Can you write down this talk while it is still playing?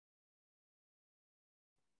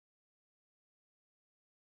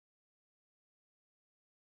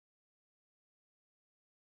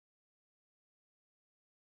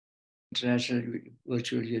International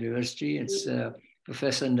Virtual University. It's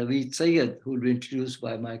Professor Naweed Syed, who will be introduced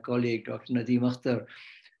by my colleague, Dr. Nadeem Akhtar,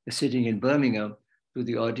 sitting in Birmingham, to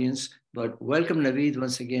the audience. But welcome, Naweed,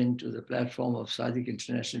 once again to the platform of SIVU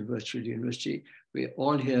International Virtual University. We're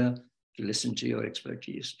all here to listen to your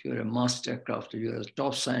expertise. You're a master crafter, you're a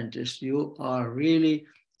top scientist. You are really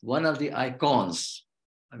one of the icons.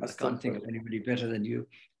 I can't think of anybody better than you,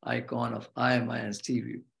 icon of IMI and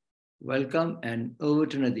SIVU. Welcome, and over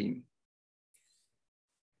to Nadeem.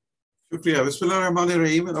 Shukriya.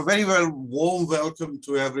 Bismillahirrahmanirrahim. A very warm welcome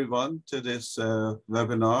to everyone to this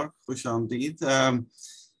webinar. Khush Amdeed.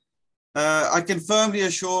 I can firmly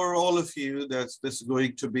assure all of you that this is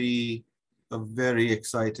going to be a very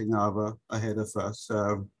exciting hour ahead of us,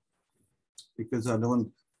 because I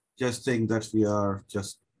don't just think that we are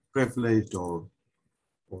just privileged or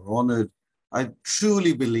honored. I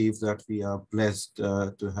truly believe that we are blessed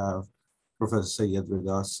to have Professor Syed with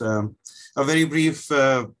us. A very brief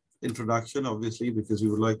introduction, obviously, because we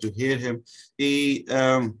would like to hear him.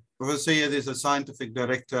 Professor Syed is a scientific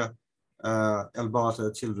director,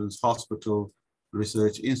 Alberta Children's Hospital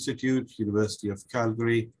Research Institute, University of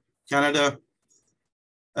Calgary, Canada.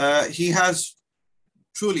 He has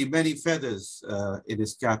truly many feathers in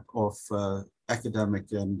his cap of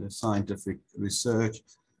academic and scientific research.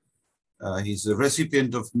 He's a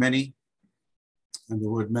recipient of many, and the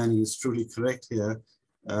word many is truly correct here,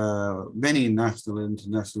 many national and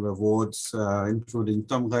international awards, including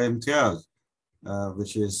Tamgha Imtiaz,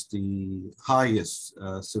 which is the highest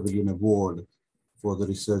civilian award for the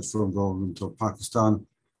research from government of Pakistan.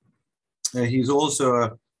 He's also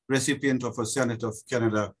a recipient of a Senate of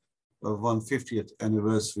Canada 150th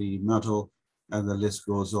anniversary medal, and the list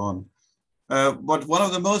goes on. But one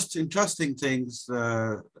of the most interesting things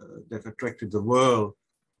that attracted the world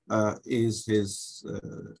is his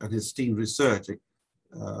team research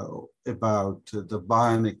about the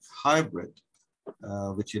bionic hybrid,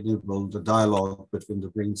 which enabled the dialogue between the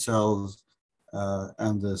brain cells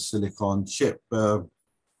and the silicon chip.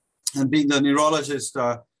 And being a neurologist,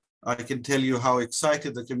 I can tell you how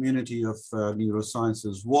excited the community of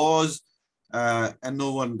neurosciences was, and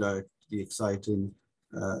no wonder the exciting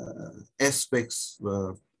aspects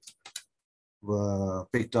were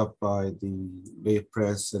picked up by the wave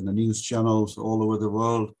press and the news channels all over the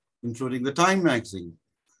world, including the Time magazine.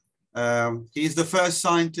 He's the first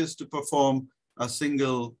scientist to perform a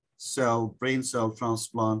single cell brain cell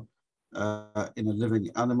transplant in a living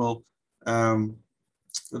animal. The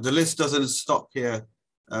list doesn't stop here,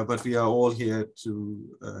 but we are all here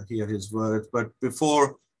to hear his words. But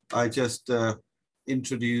before I just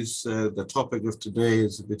introduce the topic of today,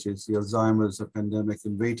 which is the Alzheimer's, a pandemic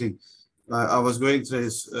in waiting, I was going through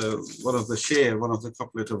one of the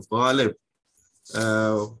couplet of Ghalib,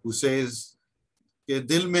 who says, "Ke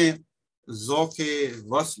dil mein zauke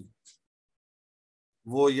wasl,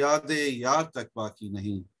 wo yaade yaar tak baki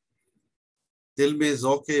nahi. Dil mein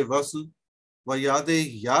zauke wasl, wo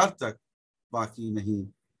yaade yaar tak baki nahi.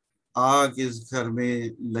 Aag is ghar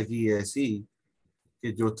mein lagi aisi,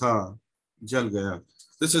 ke jo tha jal gaya."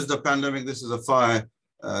 This is the pandemic, this is a fire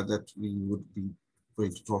that we would be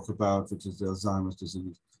going to talk about, which is the Alzheimer's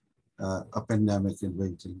disease, a pandemic in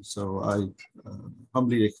waiting. So I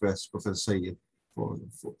humbly request Professor Syed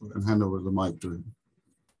and hand over the mic to him.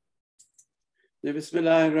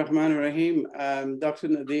 Bismillahirrahmanirrahim. Dr.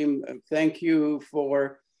 Nadeem, thank you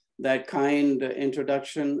for that kind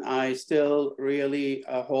introduction. I still really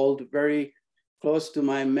hold very close to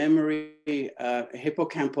my memory,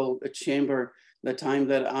 hippocampal chamber, the time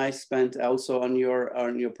that I spent also on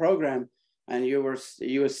your program, and you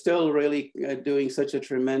were still really doing such a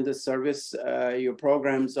tremendous service. Your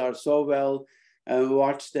programs are so well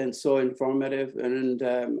watched and so informative, and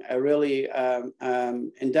I really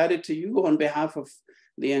indebted to you on behalf of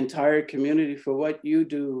the entire community for what you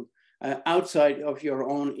do outside of your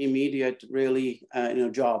own immediate really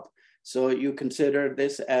job. So you consider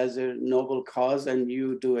this as a noble cause, and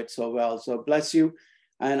you do it so well. So bless you.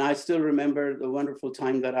 And I still remember the wonderful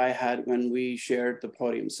time that I had when we shared the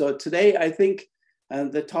podium. So today, I think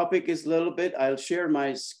the topic is a little bit, I'll share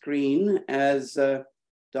my screen. As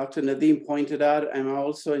Dr. Nadeem pointed out, I'm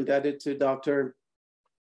also indebted to Dr.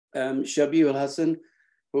 Shabiul Hassan,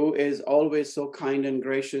 who is always so kind and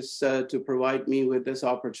gracious to provide me with this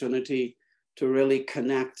opportunity to really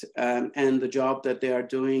connect and the job that they are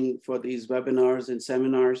doing for these webinars and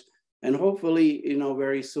seminars. And hopefully,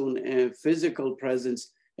 very soon, physical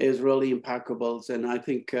presence is really impeccable. And I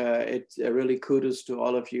think it's really kudos to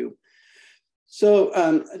all of you. So,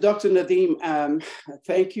 Dr. Nadeem,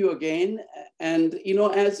 thank you again. And,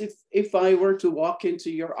 as if I were to walk into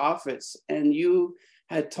your office and you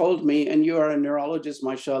had told me, and you are a neurologist,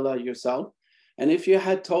 mashallah, yourself, and if you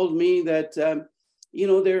had told me that, you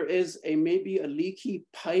know, there is maybe a leaky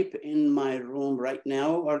pipe in my room right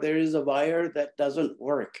now, or there is a wire that doesn't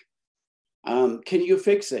work, can you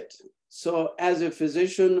fix it? So as a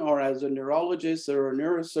physician or as a neurologist or a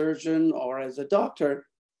neurosurgeon or as a doctor,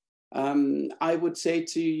 I would say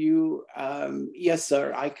to you, yes,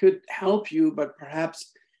 sir, I could help you, but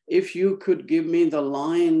perhaps if you could give me the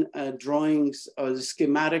line drawings or the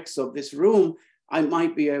schematics of this room, I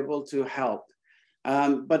might be able to help.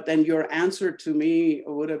 But then your answer to me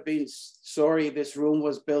would have been, sorry, this room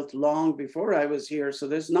was built long before I was here, so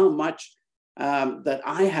there's not much that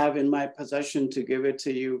I have in my possession to give it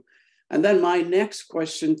to you. And then my next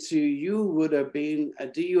question to you would have been,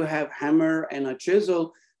 do you have hammer and a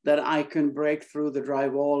chisel that I can break through the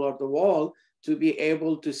drywall or the wall to be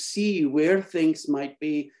able to see where things might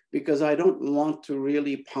be, because I don't want to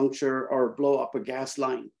really puncture or blow up a gas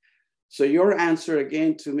line. So your answer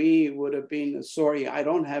again to me would have been, sorry, I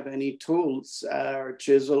don't have any tools or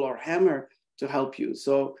chisel or hammer to help you.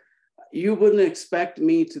 So you wouldn't expect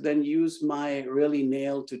me to then use my really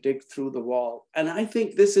nail to dig through the wall. And I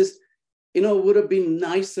think this is, you know, would have been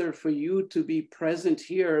nicer for you to be present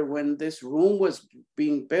here when this room was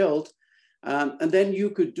being built. And then you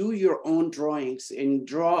could do your own drawings and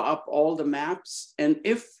draw up all the maps. And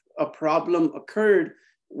if a problem occurred,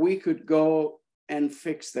 we could go and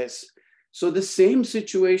fix this. So the same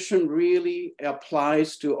situation really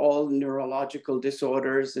applies to all neurological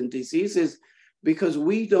disorders and diseases, because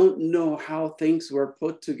we don't know how things were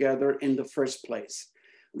put together in the first place.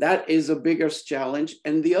 That is a biggest challenge.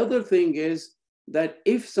 And the other thing is that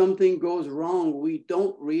if something goes wrong, we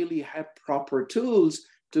don't really have proper tools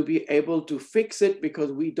to be able to fix it,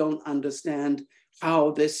 because we don't understand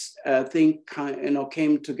how this thing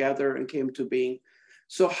came together and came to being.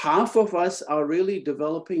 So half of us are really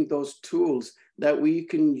developing those tools that we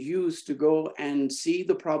can use to go and see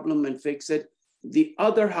the problem and fix it. The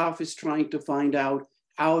other half is trying to find out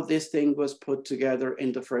how this thing was put together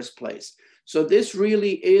in the first place. So this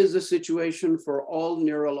really is a situation for all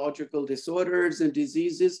neurological disorders and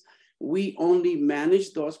diseases. We only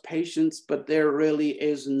manage those patients, but there really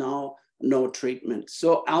is no treatment.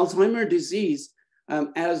 So Alzheimer's disease,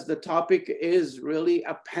 as the topic, is really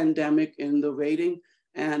a pandemic in the waiting.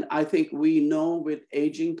 And I think we know with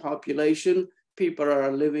aging population, people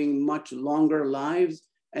are living much longer lives.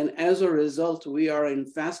 And as a result, we are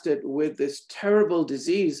infested with this terrible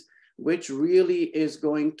disease, which really is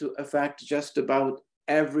going to affect just about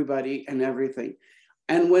everybody and everything.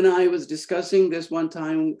 And when I was discussing this one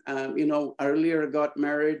time, you know, earlier got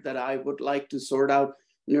married, that I would like to sort out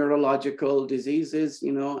neurological diseases,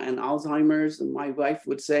 you know, and Alzheimer's. And my wife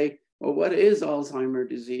would say, well, what is Alzheimer's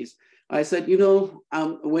disease? I said, you know,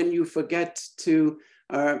 when you forget to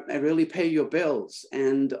really pay your bills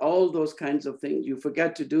and all those kinds of things, you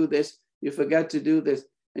forget to do this, you forget to do this.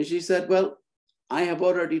 And she said, well, I have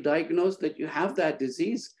already diagnosed that you have that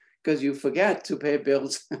disease because you forget to pay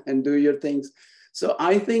bills and do your things. So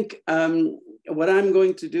I think what I'm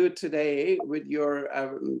going to do today, with your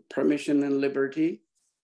permission and liberty,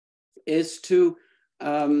 is to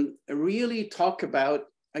really talk about,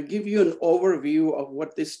 I give you an overview of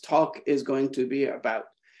what this talk is going to be about.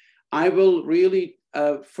 I will really,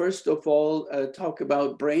 first of all, talk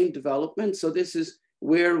about brain development. So this is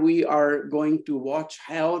where we are going to watch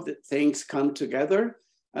how the things come together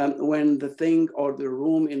when the thing or the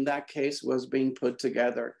room in that case was being put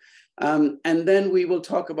together. And then we will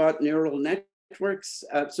talk about neural networks.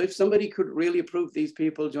 So if somebody could really approve these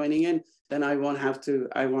people joining in, then I won't have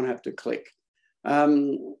to click.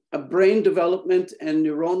 A brain development and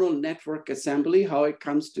neuronal network assembly, how it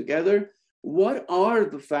comes together. What are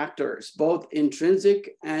the factors, both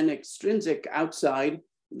intrinsic and extrinsic outside,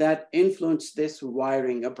 that influence this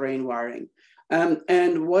wiring, a brain wiring?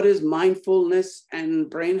 And what is mindfulness and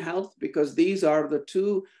brain health? Because these are the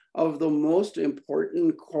two of the most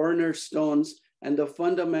important cornerstones and the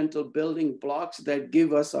fundamental building blocks that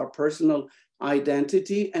give us our personal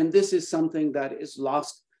identity. And this is something that is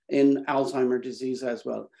lost in Alzheimer's disease as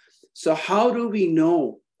well. So how do we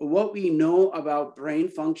know what we know about brain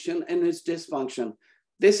function and its dysfunction?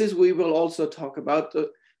 This is, we will also talk about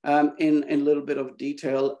in a little bit of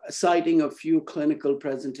detail, citing a few clinical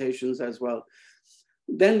presentations as well.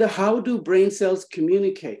 Then the how do brain cells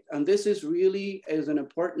communicate? And this is really an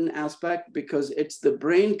important aspect, because it's the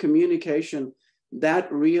brain communication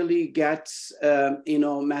that really gets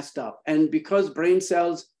messed up. And because brain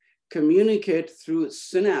cells communicate through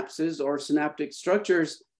synapses or synaptic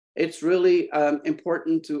structures, it's really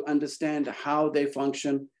important to understand how they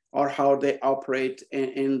function or how they operate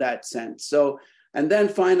in that sense. So And then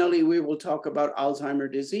finally, we will talk about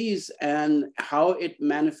Alzheimer's disease and how it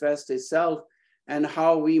manifests itself and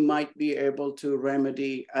how we might be able to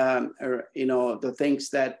remedy, the things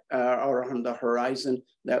that are on the horizon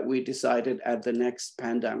that we decided at the next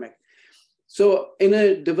pandemic. So in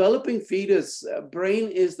a developing fetus, brain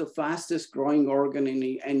is the fastest growing organ in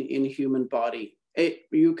the human body.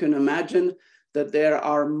 You can imagine that there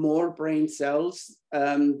are more brain cells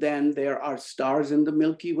than there are stars in the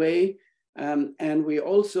Milky Way. And we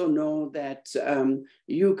also know that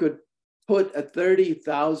you could put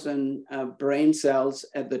 30,000 brain cells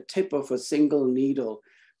at the tip of a single needle.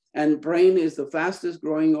 And brain is the fastest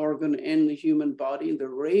growing organ in the human body. The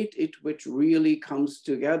rate at which really comes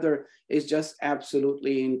together is just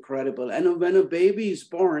absolutely incredible. And when a baby is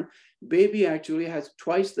born, baby actually has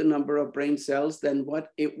twice the number of brain cells than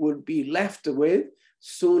what it would be left with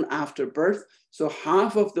soon after birth. So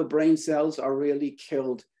half of the brain cells are really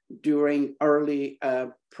killed during early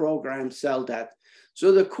programmed cell death.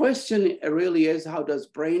 So the question really is, how does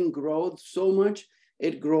brain grow so much?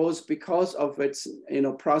 It grows because of its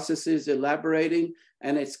processes elaborating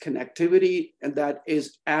and its connectivity, and that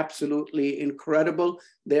is absolutely incredible.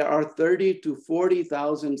 There are 30 to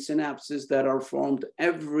 40,000 synapses that are formed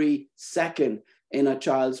every second in a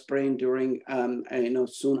child's brain during,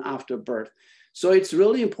 soon after birth. So it's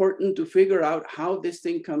really important to figure out how this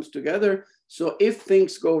thing comes together. So if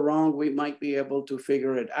things go wrong, we might be able to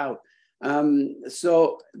figure it out.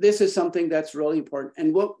 So this is something that's really important.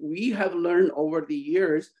 And what we have learned over the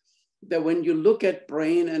years, that when you look at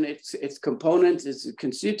brain and its components, its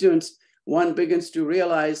constituents, one begins to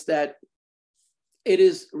realize that it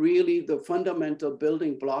is really the fundamental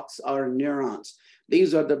building blocks are neurons.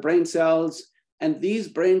 These are the brain cells, and these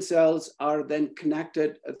brain cells are then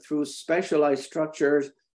connected through specialized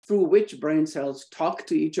structures through which brain cells talk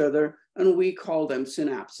to each other, and we call them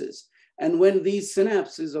synapses. And when these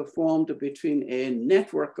synapses are formed between a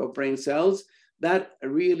network of brain cells, that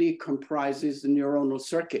really comprises the neuronal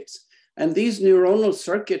circuits. And these neuronal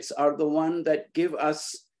circuits are the one that give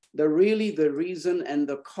us the reason and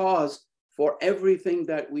the cause for everything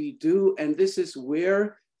that we do. And this is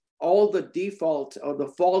where all the default or the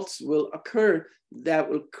faults will occur that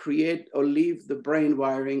will create or leave the brain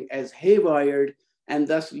wiring as haywired, and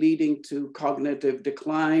thus leading to cognitive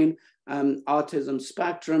decline, autism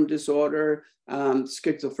spectrum disorder,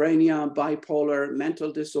 schizophrenia, bipolar,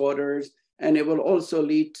 mental disorders, and it will also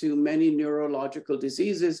lead to many neurological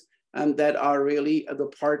diseases that are really the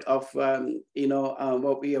part of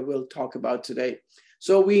what we will talk about today.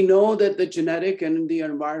 So we know that the genetic and the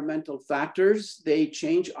environmental factors, they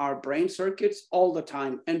change our brain circuits all the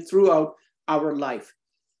time and throughout our life.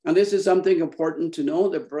 And this is something important to know.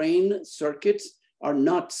 The brain circuits are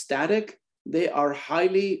not static. They are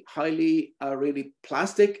highly really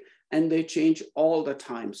plastic, and they change all the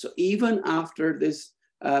time. So even after this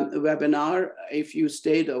webinar, if you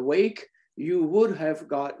stayed awake, you would have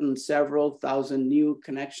gotten several thousand new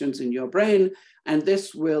connections in your brain, and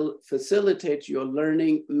this will facilitate your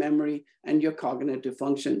learning, memory, and your cognitive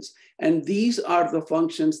functions. And these are the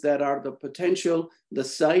functions that are the potential, the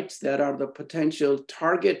sites that are the potential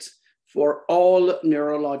targets for all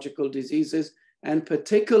neurological diseases, and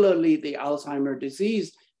particularly the Alzheimer's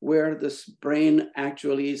disease, where this brain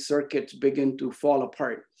actually circuits begin to fall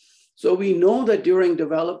apart. So we know that during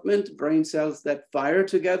development, brain cells that fire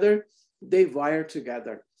together, they wire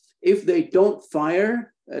together. If they don't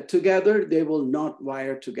fire together, they will not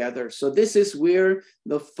wire together. So this is where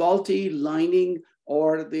the faulty lining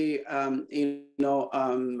or the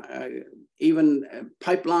even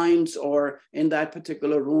pipelines, or in that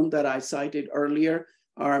particular room that I cited earlier,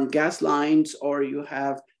 gas lines, or you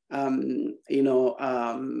have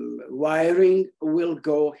wiring will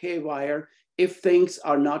go haywire. If things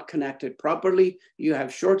are not connected properly, you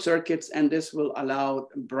have short circuits, and this will allow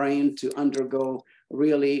brain to undergo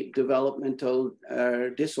really developmental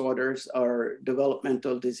disorders or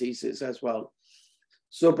developmental diseases as well.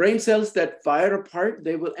 So brain cells that fire apart,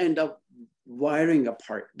 they will end up wiring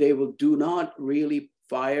apart. They will do not really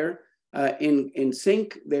fire in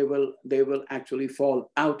sync. They will actually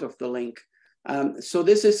fall out of the link. So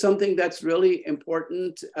this is something that's really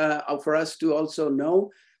important for us to also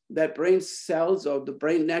know, that brain cells or the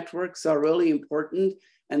brain networks are really important,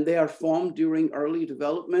 and they are formed during early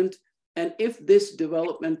development. And if this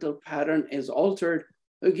developmental pattern is altered,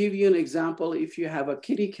 I'll give you an example. If you have a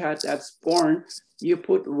kitty cat that's born, you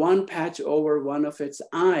put one patch over one of its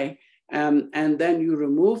eye, and then you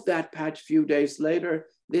remove that patch a few days later,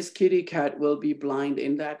 this kitty cat will be blind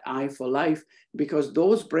in that eye for life, because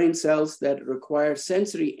those brain cells that require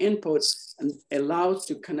sensory input and allows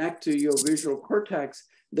to connect to your visual cortex,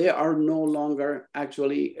 they are no longer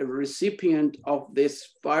actually a recipient of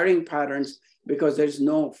this firing patterns because there's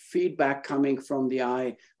no feedback coming from the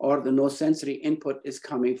eye or no sensory input is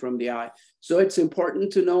coming from the eye. So it's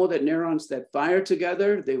important to know that neurons that fire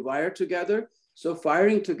together, they wire together. So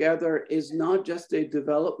firing together is not just a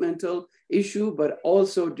developmental issue, but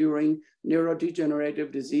also during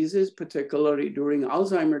neurodegenerative diseases, particularly during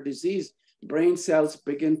Alzheimer's disease, brain cells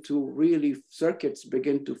begin to really, circuits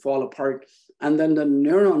begin to fall apart, and then the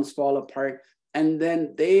neurons fall apart. And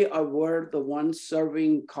then they were the ones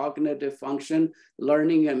serving cognitive function,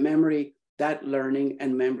 learning and memory. That learning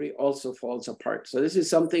and memory also falls apart. So this is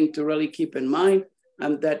something to really keep in mind,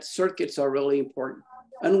 and that circuits are really important.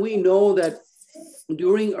 And we know that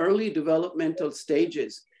during early developmental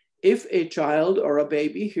stages, if a child or a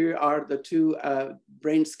baby, here are the two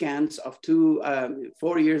brain scans of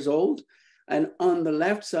 4 years old, and on the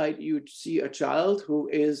left side, you see a child who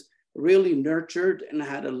is really nurtured and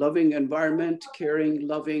had a loving environment, caring,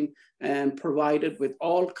 loving, and provided with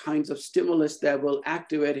all kinds of stimulus that will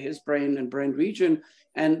activate his brain and brain region.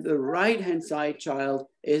 And the right-hand side child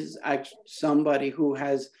is actually somebody who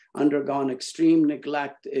has undergone extreme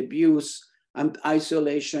neglect, abuse,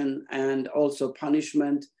 isolation, and also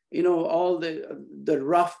punishment, you know, all the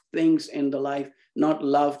rough things in the life, not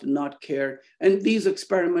loved, not cared. And these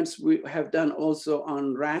experiments we have done also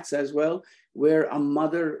on rats as well, where a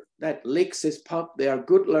mother that licks his pup, they are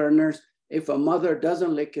good learners. If a mother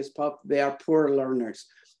doesn't lick his pup, they are poor learners.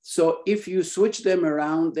 So if you switch them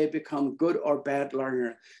around, they become good or bad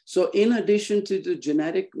learner. So in addition to the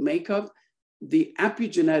genetic makeup, the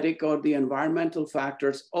epigenetic or the environmental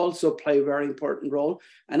factors also play a very important role.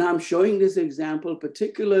 And I'm showing this example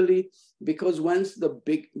particularly because once the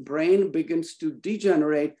big brain begins to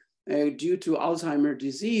degenerate due to Alzheimer's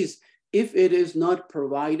disease, if it is not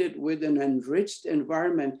provided with an enriched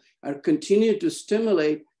environment or continue to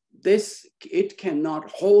stimulate this, it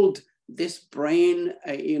cannot hold this brain,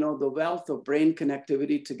 you know, the wealth of brain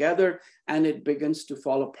connectivity together, and it begins to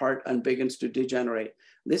fall apart and begins to degenerate.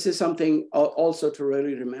 This is something also to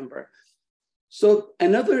really remember. So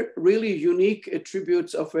another really unique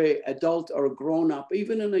attributes of an adult or a grown-up,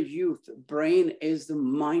 even in a youth, brain is the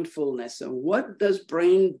mindfulness. And what does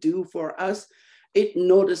brain do for us? It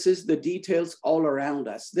notices the details all around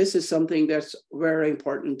us. This is something that's very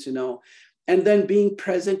important to know. And then being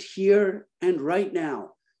present here and right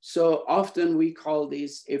now. So often we call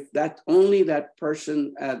these, if that only that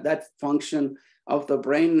person, that function of the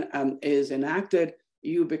brain is enacted,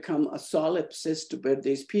 you become a solipsist, but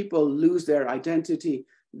these people lose their identity.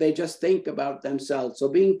 They just think about themselves. So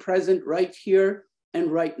being present right here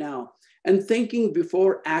and right now, and thinking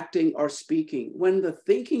before acting or speaking. When the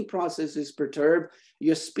thinking process is perturbed,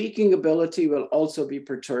 your speaking ability will also be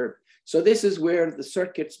perturbed. So this is where the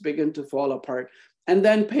circuits begin to fall apart. And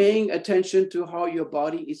then paying attention to how your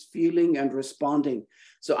body is feeling and responding.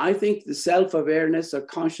 So I think the self-awareness or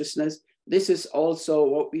consciousness, this is also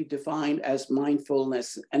what we define as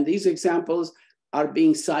mindfulness. And these examples are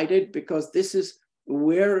being cited because this is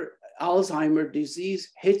where Alzheimer's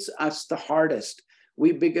disease hits us the hardest.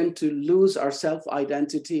 We begin to lose our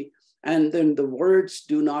self-identity, and then the words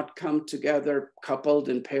do not come together, coupled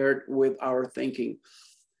and paired with our thinking.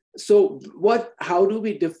 So how do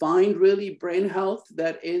we define really brain health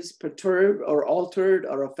that is perturbed or altered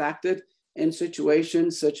or affected in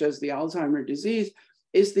situations such as the Alzheimer's disease?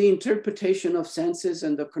 Is the interpretation of senses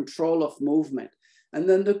and the control of movement. And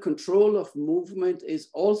then the control of movement is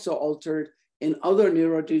also altered in other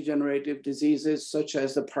neurodegenerative diseases such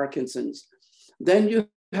as the Parkinson's. Then you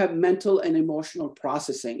have mental and emotional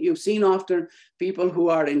processing. You've seen often people who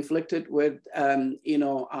are inflicted with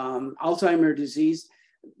Alzheimer's disease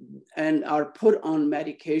and are put on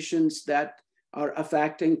medications that are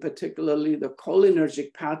affecting particularly the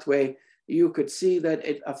cholinergic pathway. You could see that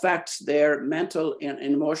it affects their mental and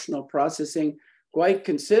emotional processing quite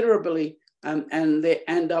considerably, and they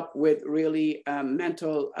end up with really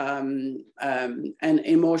mental and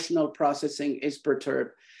emotional processing is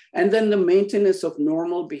perturbed. And then the maintenance of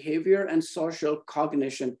normal behavior and social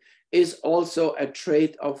cognition is also a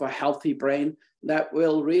trait of a healthy brain that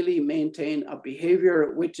will really maintain a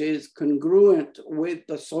behavior which is congruent with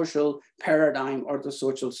the social paradigm or the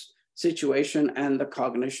social situation and the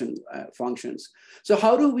cognition functions. So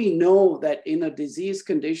how do we know that in a disease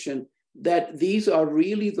condition that these are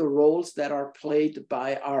really the roles that are played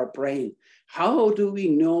by our brain? How do we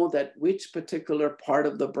know that which particular part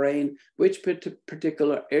of the brain, which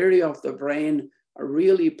particular area of the brain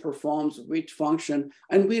really performs which function?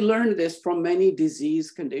 And we learned this from many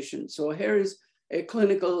disease conditions. So here is a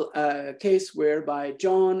clinical case whereby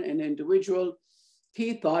John, an individual,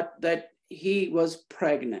 he thought that he was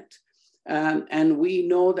pregnant. And we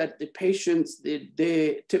know that the patients,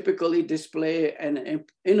 they typically display an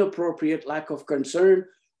inappropriate lack of concern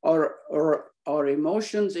or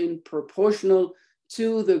emotions in proportional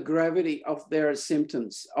to the gravity of their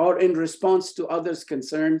symptoms or in response to others'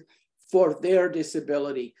 concern for their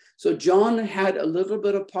disability. So John had a little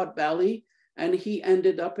bit of pot belly and he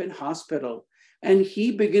ended up in hospital. And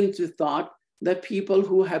he began to thought that people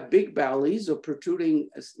who have big bellies or protruding,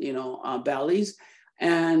 bellies,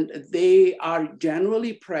 and they are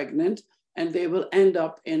generally pregnant and they will end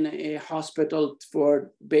up in a hospital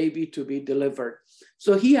for baby to be delivered.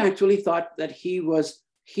 So he actually thought that he was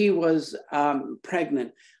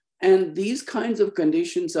pregnant. And these kinds of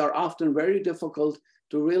conditions are often very difficult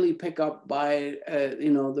to really pick up by,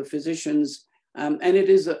 the physicians. And it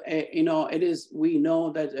is, we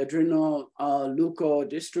know that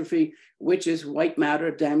adrenoleukodystrophy, which is white matter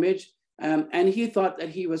damage, and he thought that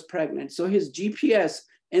he was pregnant. So his GPS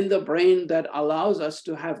in the brain that allows us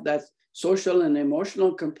to have that social and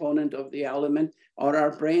emotional component of the element, or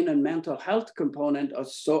our brain and mental health component, of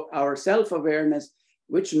our self-awareness,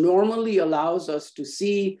 which normally allows us to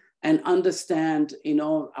see and understand,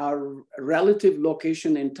 our relative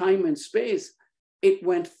location in time and space, it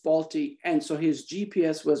went faulty. And so his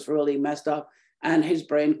GPS was really messed up and his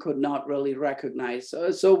brain could not really recognize.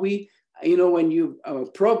 So we, when you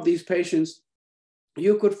probe these patients,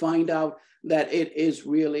 you could find out that it is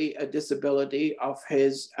really a disability of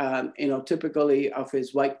his, typically of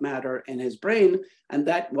his white matter in his brain. And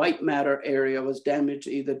that white matter area was damaged,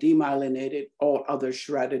 either demyelinated or other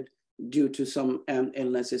shredded due to some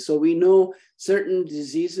illnesses. So we know certain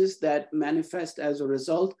diseases that manifest as a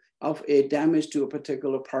result of a damage to a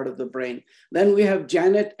particular part of the brain. Then we have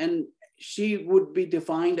Janet, and she would be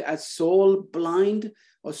defined as soul blind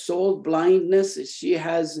or soul blindness. She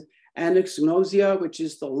has anaxnosia, which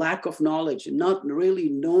is the lack of knowledge, not really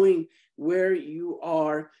knowing where you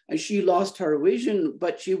are. And she lost her vision,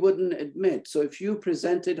 but she wouldn't admit. So if you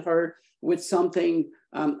presented her with something,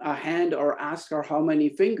 a hand, or asked her how many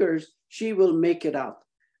fingers, she will make it up.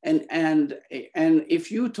 And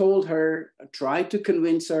if you told her, try to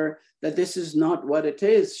convince her that this is not what it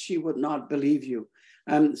is, she would not believe you.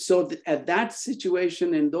 So at that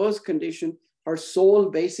situation, in those conditions, her soul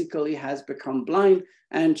basically has become blind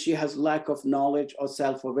and she has lack of knowledge or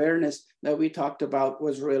self-awareness that we talked about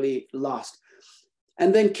was really lost.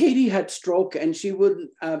 And then Katie had stroke and she would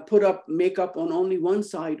put up makeup on only one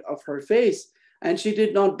side of her face. And she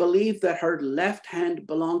did not believe that her left hand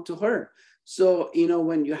belonged to her. So,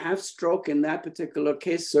 when you have stroke in that particular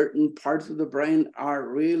case, certain parts of the brain are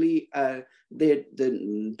really,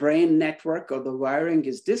 the brain network or the wiring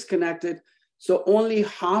is disconnected. So only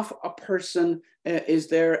half a person is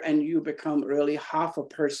there and you become really half a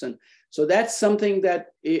person. So that's something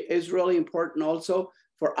that is really important also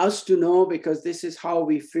for us to know, because this is how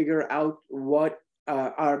we figure out what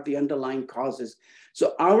are the underlying causes.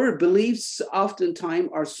 So our beliefs oftentimes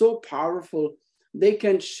are so powerful, they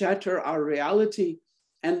can shatter our reality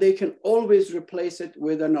and they can always replace it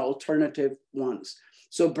with an alternative ones.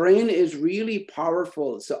 So brain is really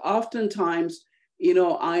powerful. So oftentimes,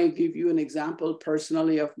 I give you an example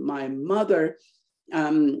personally of my mother,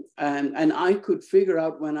 and I could figure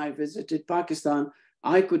out when I visited Pakistan,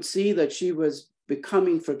 I could see that she was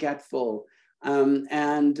becoming forgetful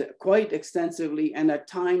and quite extensively. And at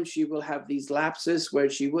times she will have these lapses where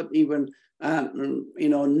she wouldn't even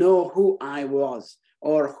know who I was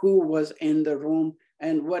or who was in the room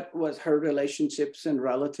and what was her relationships and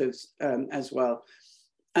relatives as well.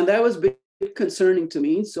 And that was a bit concerning to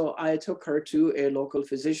me. So I took her to a local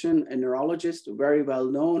physician, a neurologist, very well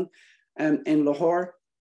known in Lahore.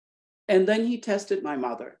 And then he tested my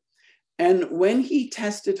mother. And when he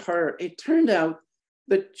tested her, it turned out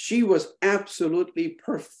that she was absolutely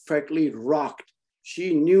perfectly rocked.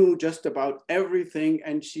 She knew just about everything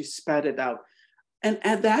and she spat it out. And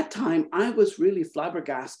at that time, I was really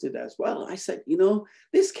flabbergasted as well. I said,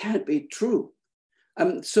 this can't be true.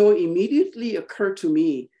 So immediately occurred to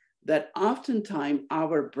me that oftentimes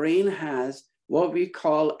our brain has what we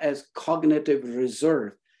call as cognitive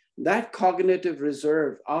reserve. That cognitive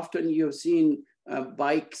reserve, often you've seen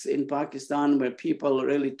bikes in Pakistan where people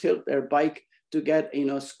really tilt their bike to get,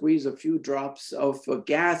 squeeze a few drops of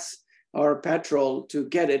gas or petrol to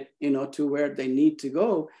get it, to where they need to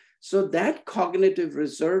go. So that cognitive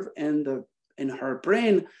reserve in her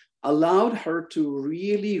brain allowed her to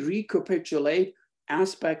really recapitulate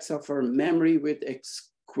aspects of her memory with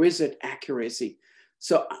exquisite accuracy.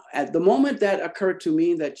 So at the moment that occurred to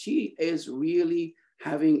me that she is really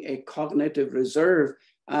having a cognitive reserve,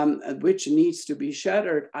 which needs to be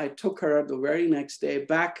shattered, I took her the very next day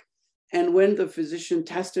back And when the physician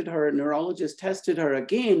tested her, neurologist tested her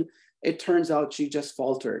again, it turns out she just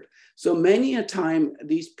faltered. So many a time,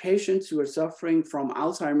 these patients who are suffering from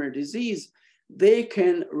Alzheimer's disease, they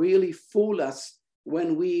can really fool us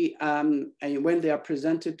when when they are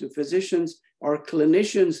presented to physicians or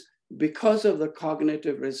clinicians because of the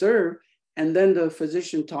cognitive reserve. And then the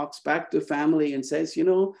physician talks back to family and says, you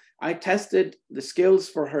know, I tested the skills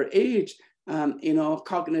for her age,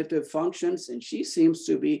 cognitive functions, and she seems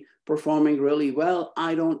to be performing really well.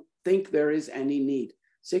 I don't think there is any need.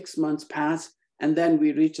 6 months pass, and then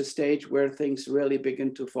we reach a stage where things really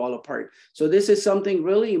begin to fall apart. So this is something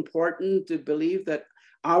really important to believe, that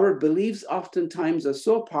our beliefs oftentimes are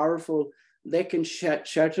so powerful, they can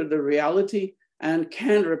shatter the reality and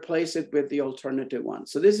can replace it with the alternative one.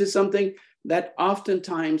 So this is something that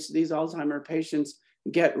oftentimes these Alzheimer patients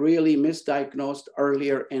get really misdiagnosed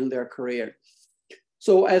earlier in their career.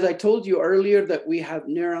 So as I told you earlier, that we have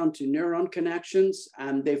neuron to neuron connections,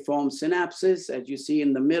 and they form synapses. As you see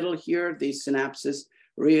in the middle here, these synapses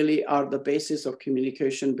really are the basis of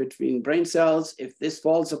communication between brain cells. If this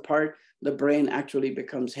falls apart, the brain actually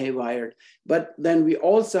becomes haywired. But then we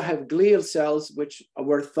also have glial cells, which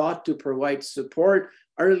were thought to provide support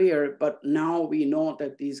earlier, but now we know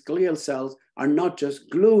that these glial cells are not just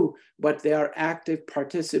glue, but they are active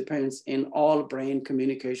participants in all brain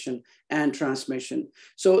communication and transmission.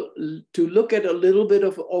 So to look at a little bit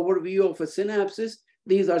of overview of a synapses,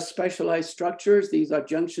 these are specialized structures. These are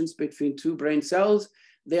junctions between two brain cells.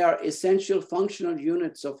 They are essential functional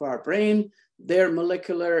units of our brain. Their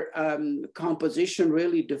molecular composition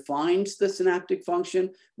really defines the synaptic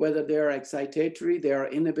function, whether they are excitatory, they are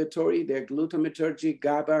inhibitory, they're glutamatergic,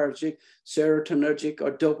 GABAergic, serotonergic,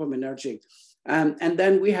 or dopaminergic. And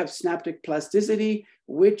then we have synaptic plasticity,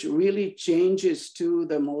 which really changes to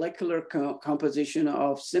the molecular composition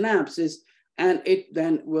of synapses, and it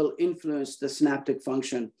then will influence the synaptic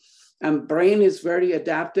function. Brain is very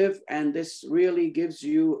adaptive, and this really gives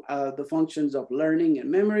you the functions of learning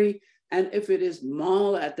and memory. And if it is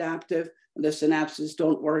maladaptive, the synapses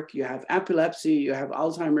don't work, you have epilepsy, you have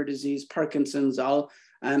Alzheimer's disease, Parkinson's,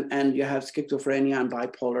 and you have schizophrenia and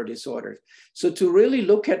bipolar disorder. So to really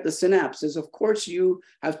look at the synapses, of course, you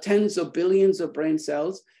have tens of billions of brain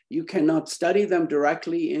cells. You cannot study them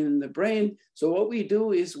directly in the brain. So what we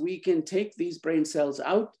do is we can take these brain cells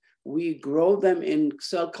out, we grow them in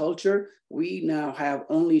cell culture. We now have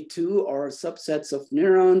only 2 or subsets of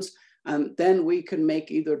neurons. And then we can make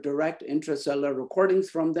either direct intracellular recordings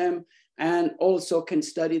from them, and also can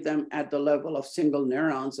study them at the level of single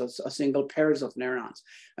neurons, or single pairs of neurons.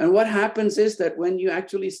 And what happens is that when you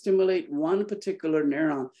actually stimulate one particular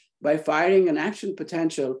neuron by firing an action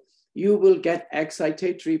potential, you will get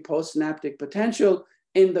excitatory postsynaptic potential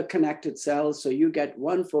in the connected cells. So you get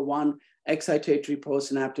 1-for-1 excitatory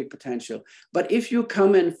postsynaptic potential. But if you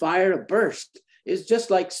come and fire a burst, it's just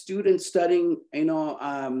like students studying,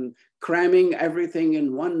 cramming everything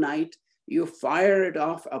in one night. You fire it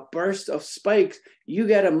off, a burst of spikes, you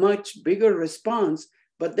get a much bigger response.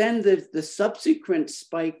 But then the subsequent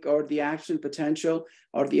spike, or the action potential,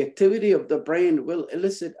 or the activity of the brain will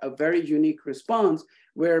elicit a very unique response,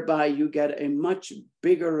 whereby you get a much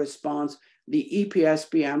bigger response. The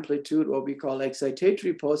EPSP amplitude, what we call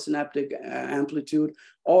excitatory postsynaptic amplitude,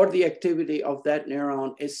 or the activity of that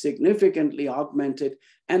neuron is significantly augmented,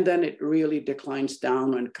 and then it really declines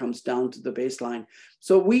down and comes down to the baseline.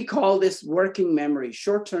 So we call this working memory,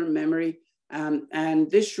 short-term memory,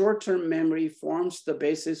 and this short-term memory forms the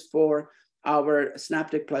basis for our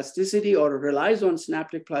synaptic plasticity, or relies on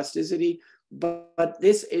synaptic plasticity, but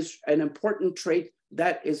this is an important trait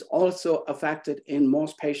that is also affected in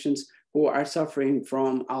most patients who are suffering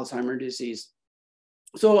from Alzheimer's disease.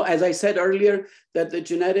 So as I said earlier, that the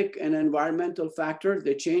genetic and environmental factors,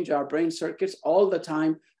 they change our brain circuits all the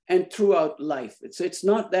time and throughout life. It's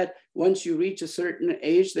not that once you reach a certain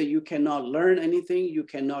age that you cannot learn anything, you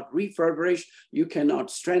cannot refurbish, you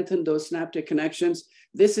cannot strengthen those synaptic connections.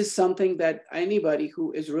 This is something that anybody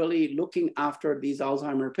who is really looking after these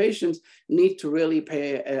Alzheimer patients need to really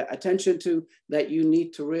pay attention to, that you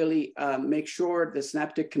need to really make sure the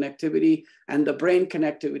synaptic connectivity and the brain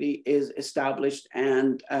connectivity is established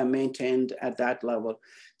and maintained at that level.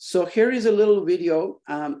 So here is a little video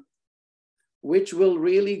which will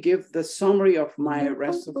really give the summary of my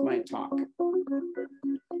rest of my talk.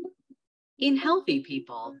 In healthy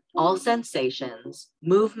people, all sensations,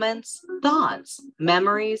 movements, thoughts,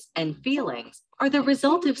 memories, and feelings are the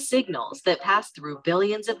result of signals that pass through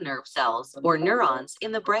billions of nerve cells or neurons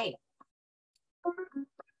in the brain.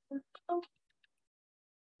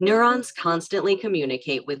 Neurons constantly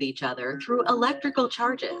communicate with each other through electrical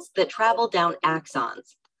charges that travel down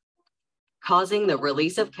axons. causing the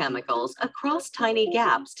release of chemicals across tiny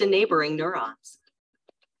gaps to neighboring neurons.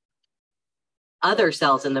 Other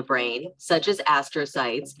cells in the brain, such as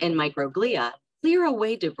astrocytes and microglia, clear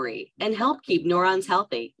away debris and help keep neurons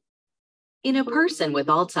healthy. In a person with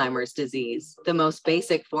Alzheimer's disease, the most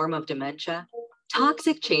basic form of dementia,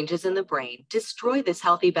 toxic changes in the brain destroy this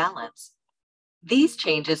healthy balance. These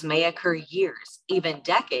changes may occur years, even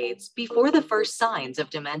decades, before the first signs of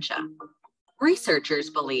dementia. Researchers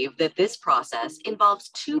believe that this process involves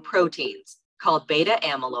two proteins called beta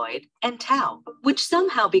amyloid and tau, which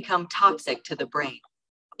somehow become toxic to the brain.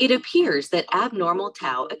 It appears that abnormal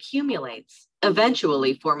tau accumulates,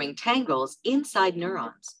 eventually forming tangles inside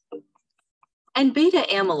neurons. And beta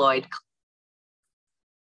amyloid.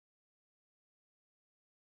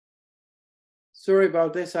 Sorry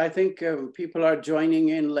about this. I think people are joining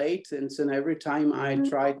in late, and so every time I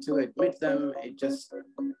try to admit them, it just...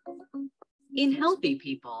 In healthy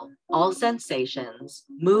people, all sensations,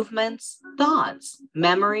 movements, thoughts,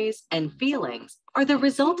 memories, and feelings are the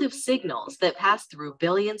result of signals that pass through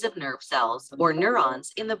billions of nerve cells or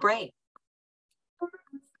neurons in the brain.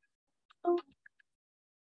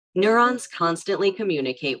 Neurons constantly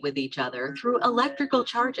communicate with each other through electrical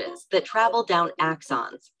charges that travel down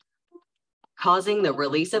axons, causing the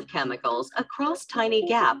release of chemicals across tiny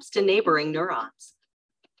gaps to neighboring neurons.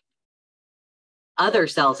 Other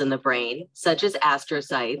cells in the brain, such as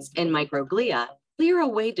astrocytes and microglia, clear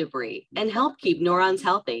away debris and help keep neurons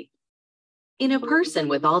healthy. In a person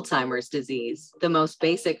with Alzheimer's disease, the most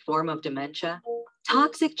basic form of dementia,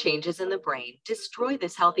 toxic changes in the brain destroy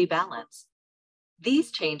this healthy balance.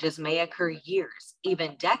 These changes may occur years,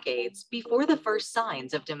 even decades, before the first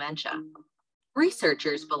signs of dementia.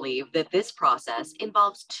 Researchers believe that this process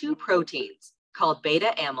involves two proteins called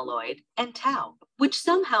beta amyloid and tau, which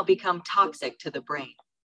somehow become toxic to the brain.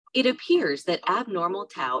 It appears that abnormal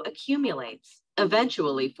tau accumulates,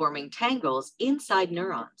 eventually forming tangles inside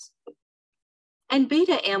neurons. And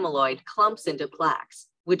beta amyloid clumps into plaques,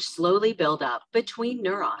 which slowly build up between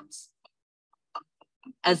neurons.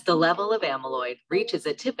 As the level of amyloid reaches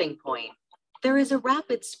a tipping point, there is a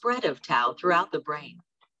rapid spread of tau throughout the brain.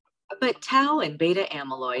 But tau and beta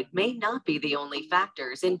amyloid may not be the only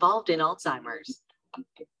factors involved in Alzheimer's.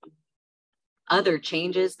 Other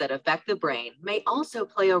changes that affect the brain may also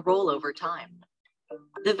play a role over time.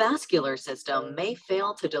 The vascular system may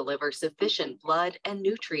fail to deliver sufficient blood and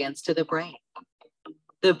nutrients to the brain.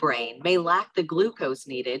 The brain may lack the glucose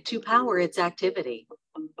needed to power its activity.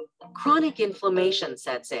 Chronic inflammation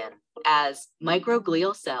sets in as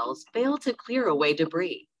microglial cells fail to clear away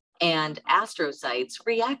debris, and astrocytes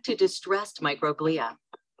react to distressed microglia.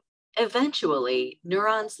 Eventually,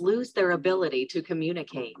 neurons lose their ability to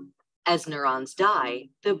communicate. As neurons die,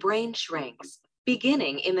 the brain shrinks,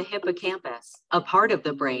 beginning in the hippocampus, a part of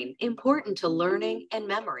the brain important to learning and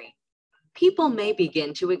memory. People may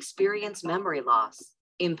begin to experience memory loss,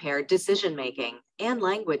 impaired decision-making, and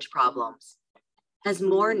language problems. As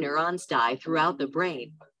more neurons die throughout the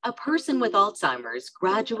brain, a person with Alzheimer's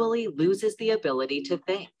gradually loses the ability to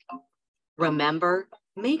think, remember,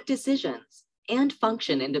 make decisions, and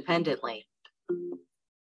function independently.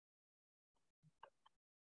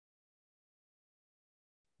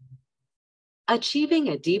 Achieving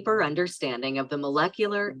a deeper understanding of the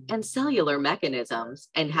molecular and cellular mechanisms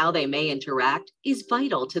and how they may interact is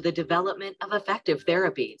vital to the development of effective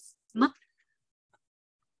therapies.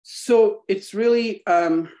 So it's really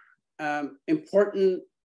important,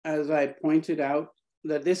 as I pointed out,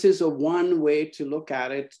 that this is a one way to look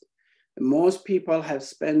at it. Most people have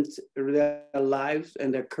spent their lives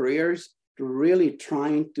and their careers really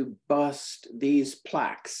trying to bust these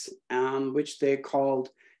plaques, which they called,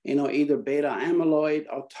 either beta amyloid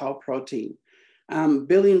or tau protein.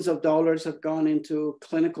 Billions of dollars have gone into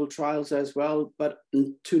clinical trials as well, but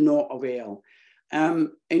to no avail.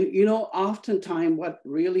 Oftentimes what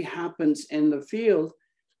really happens in the field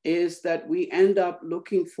is that we end up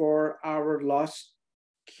looking for our lost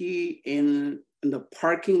key in the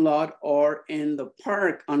parking lot or in the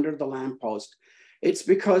park under the lamppost. It's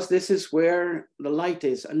because this is where the light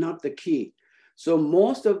is and not the key. So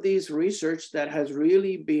most of these research that has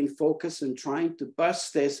really been focused on trying to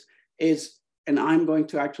bust this is, and I'm going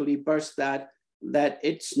to actually burst that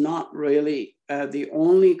it's not really the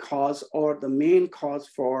only cause or the main cause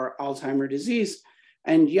for Alzheimer's disease.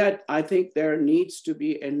 And yet I think there needs to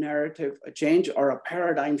be a narrative, a change or a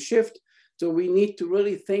paradigm shift. So we need to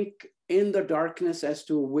really think in the darkness as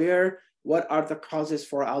to what are the causes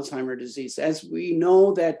for Alzheimer's disease. As we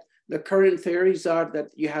know that the current theories are that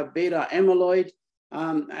you have beta amyloid,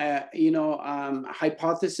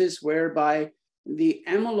 hypothesis whereby the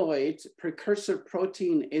amyloid precursor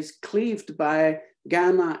protein is cleaved by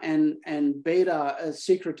gamma and beta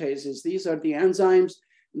secretases. These are the enzymes.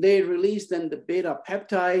 They release then the beta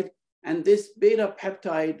peptide, and this beta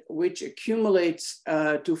peptide, which accumulates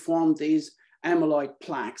to form these amyloid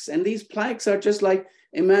plaques. And these plaques are just like,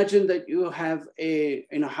 imagine that you have a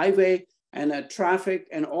highway and a traffic,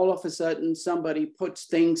 and all of a sudden somebody puts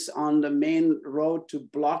things on the main road to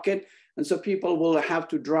block it. And so people will have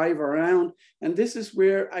to drive around. And this is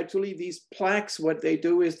where actually these plaques, what they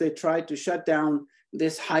do is they try to shut down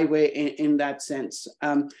this highway in that sense.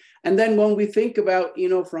 And then when we think about,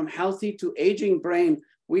 from healthy to aging brain,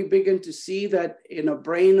 we begin to see that in a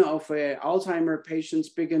brain of Alzheimer patients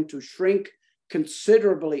begin to shrink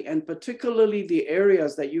considerably, and particularly the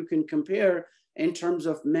areas that you can compare in terms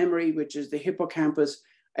of memory, which is the hippocampus,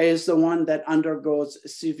 is the one that undergoes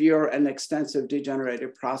severe and extensive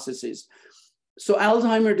degenerative processes. So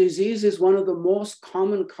Alzheimer's disease is one of the most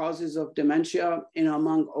common causes of dementia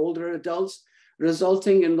among older adults,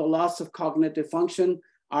 resulting in the loss of cognitive function,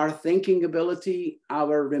 our thinking ability,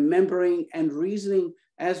 our remembering and reasoning,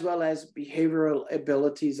 as well as behavioral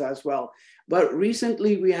abilities as well. But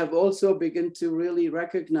recently, we have also begun to really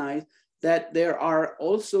recognize that there are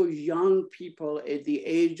also young people at the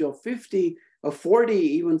age of 50 or 40,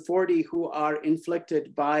 even 40, who are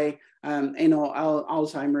inflicted by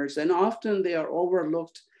Alzheimer's. And often they are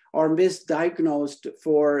overlooked or misdiagnosed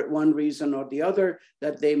for one reason or the other,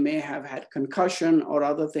 that they may have had concussion or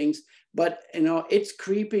other things. But it's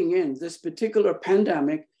creeping in. This particular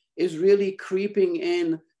pandemic is really creeping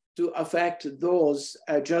in to affect those,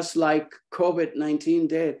 just like COVID-19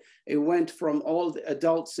 did. It went from all the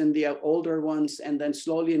adults and the older ones, and then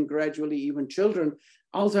slowly and gradually even children.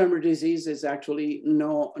 Alzheimer's disease is actually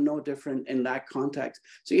no different in that context.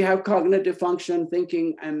 So you have cognitive function,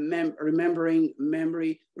 thinking, and remembering,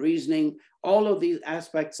 memory, reasoning. All of these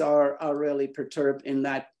aspects are really perturbed in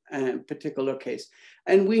that particular case.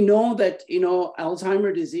 And we know that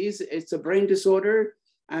Alzheimer's disease, it's a brain disorder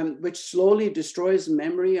which slowly destroys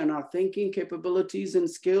memory and our thinking capabilities and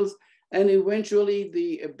skills, and eventually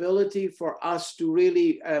the ability for us to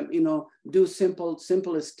really do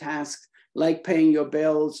simplest tasks like paying your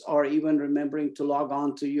bills or even remembering to log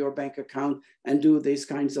on to your bank account and do these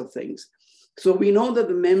kinds of things. So we know that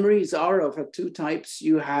the memories are of two types.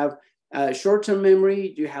 You have short-term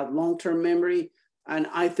memory, you have long-term memory. And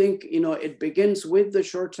I think, it begins with the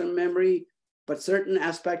short-term memory, but certain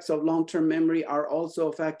aspects of long-term memory are also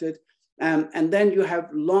affected. And then you have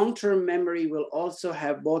long-term memory will also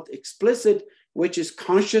have both explicit, which is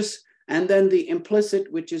conscious, and then the implicit,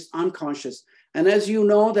 which is unconscious. And as you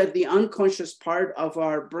know, that the unconscious part of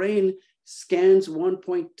our brain scans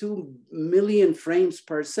 1.2 million frames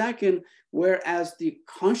per second, whereas the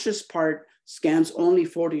conscious part scans only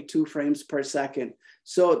 42 frames per second.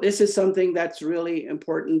 So this is something that's really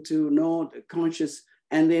important to know, the conscious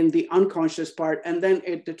and then the unconscious part. And then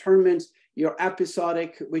it determines your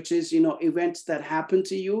episodic, which is, events that happen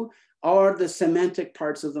to you, or the semantic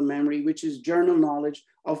parts of the memory, which is journal knowledge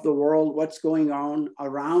of the world, what's going on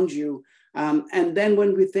around you. And then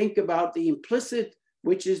when we think about the implicit,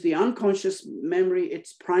 which is the unconscious memory,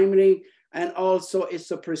 it's primary, and also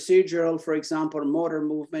it's a procedural, for example, motor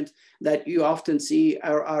movement that you often see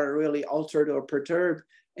are really altered or perturbed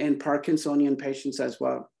in Parkinsonian patients as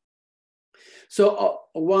well. So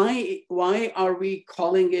why are we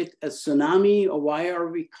calling it a tsunami, or why are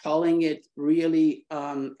we calling it really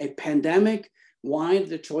a pandemic? Why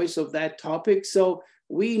the choice of that topic? So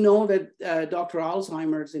we know that Dr.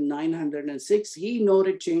 Alzheimer's in 1906, he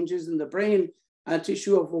noted changes in the brain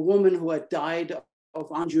tissue of a woman who had died of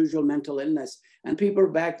unusual mental illness. And people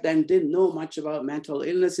back then didn't know much about mental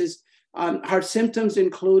illnesses. Her symptoms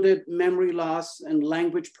included memory loss and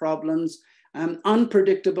language problems,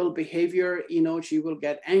 unpredictable behavior. She will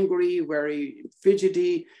get angry, very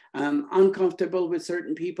fidgety, uncomfortable with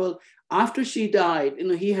certain people. After she died,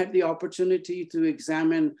 he had the opportunity to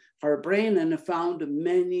examine her brain and found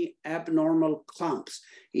many abnormal clumps.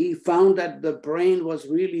 He found that the brain was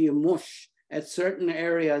really a mush at certain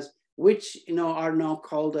areas, which are now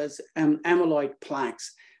called as amyloid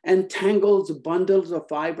plaques, and tangles, bundles of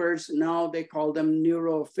fibers. Now they call them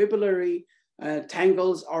neurofibrillary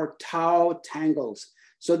tangles or tau tangles.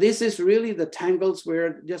 So this is really the tangles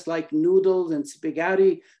where, just like noodles and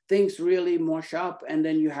spaghetti, things really mush up, and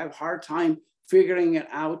then you have hard time figuring it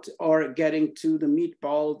out or getting to the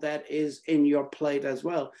meatball that is in your plate as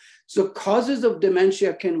well. So causes of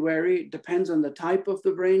dementia can vary, depends on the type of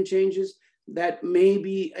the brain changes that may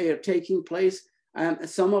be taking place.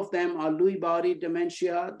 Some of them are Lewy body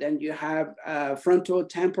dementia. Then you have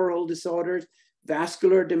frontotemporal disorders,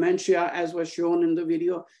 vascular dementia, as was shown in the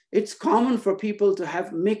video. It's common for people to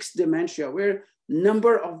have mixed dementia, where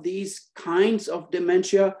number of these kinds of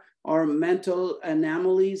dementia or mental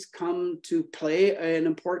anomalies come to play an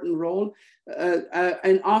important role.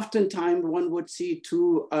 And oftentimes one would see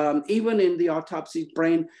too, even in the autopsy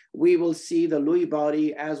brain, we will see the Lewy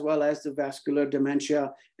body as well as the vascular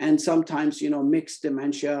dementia, and sometimes, mixed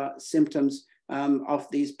dementia symptoms of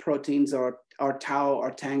these proteins or tau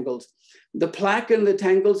or tangles. The plaque and the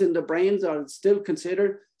tangles in the brains are still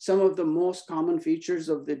considered some of the most common features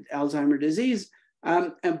of the Alzheimer's disease.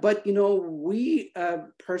 But we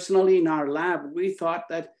personally in our lab, we thought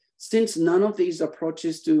that since none of these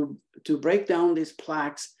approaches to break down these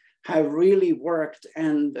plaques have really worked,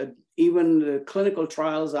 and even the clinical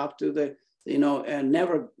trials up to the,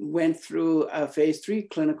 never went through phase 3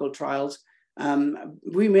 clinical trials,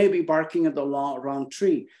 we may be barking at the wrong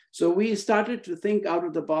tree. So we started to think out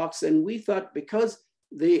of the box, and we thought because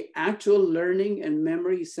the actual learning and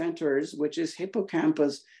memory centers, which is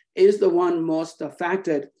hippocampus, is the one most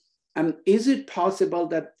affected. Is it possible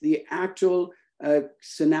that the actual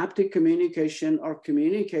synaptic communication or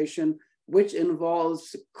communication, which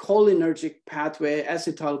involves cholinergic pathway,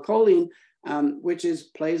 acetylcholine, which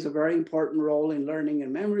plays a very important role in learning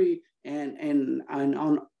and memory and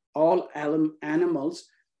on all animals,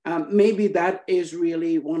 maybe that is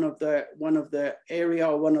really one of the area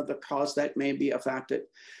or one of the cause that may be affected.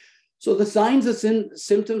 So the signs and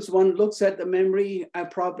symptoms, one looks at the memory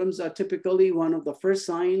problems are typically one of the first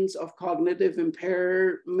signs of cognitive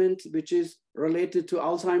impairment, which is related to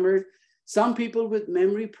Alzheimer's. Some people with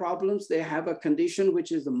memory problems, they have a condition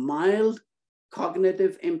which is a mild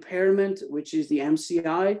cognitive impairment, which is the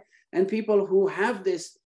MCI. And people who have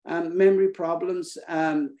this memory problems,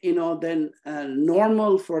 then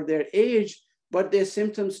normal for their age, but their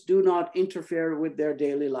symptoms do not interfere with their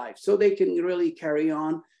daily life. So they can really carry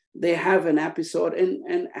on. They have an episode, and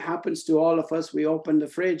it happens to all of us. We open the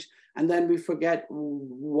fridge and then we forget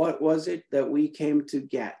what was it that we came to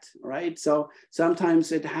get, right? So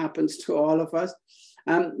sometimes it happens to all of us.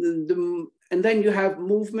 And then you have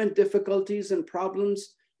movement difficulties and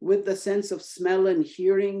problems with the sense of smell and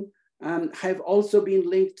hearing have also been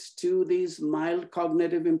linked to these mild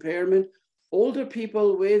cognitive impairment. Older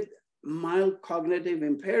people with mild cognitive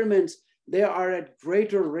impairments, they are at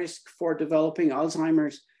greater risk for developing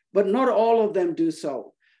Alzheimer's, but not all of them do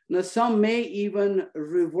so. Now, some may even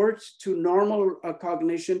revert to normal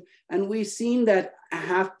cognition, and we've seen that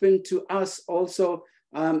happen to us also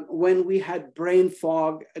when we had brain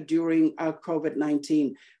fog during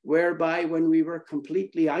COVID-19, whereby when we were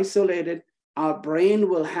completely isolated, our brain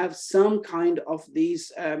will have some kind of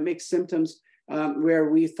these mixed symptoms where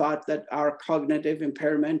we thought that our cognitive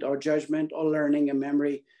impairment or judgment or learning and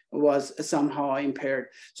memory was somehow impaired.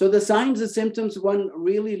 So the signs and symptoms, one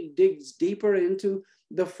really digs deeper into.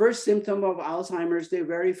 The first symptom of Alzheimer's, they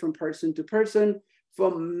vary from person to person.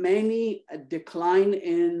 For many, a decline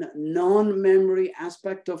in non-memory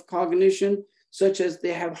aspect of cognition, such as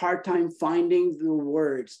they have hard time finding the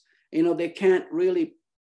words. They can't really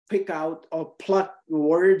pick out or pluck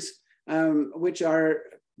words, which are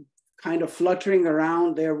kind of fluttering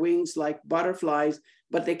around their wings like butterflies,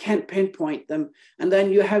 but they can't pinpoint them. And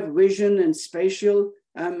then you have vision and spatial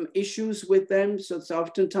issues with them. So it's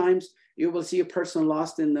oftentimes you will see a person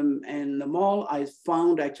lost in the mall. I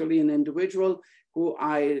found actually an individual who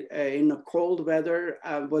in the cold weather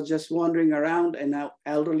was just wandering around, an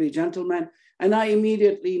elderly gentleman, and I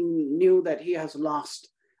immediately knew that he has lost.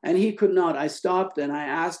 And he could not. I stopped and I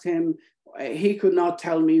asked him. He could not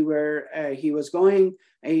tell me where he was going.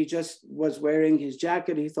 He just was wearing his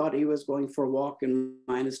jacket. He thought he was going for a walk in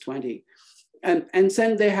 -20. And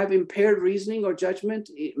then they have impaired reasoning or judgment.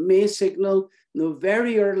 It may signal the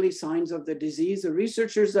very early signs of the disease. The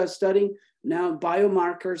researchers are studying now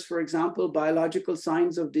biomarkers, for example, biological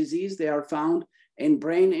signs of disease. They are found in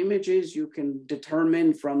brain images. You can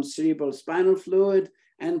determine from cerebral spinal fluid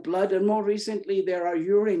and blood. And more recently, there are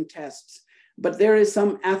urine tests. But there is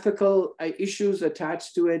some ethical issues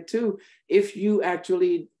attached to it too. If you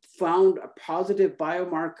actually found positive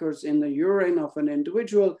biomarkers in the urine of an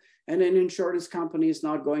individual, and an insurance company is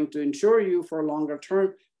not going to insure you for a longer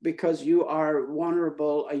term because you are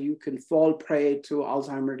vulnerable, you can fall prey to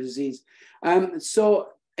Alzheimer's disease.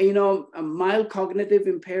 So, a mild cognitive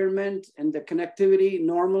impairment and the connectivity,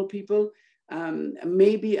 normal people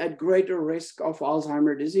may be at greater risk of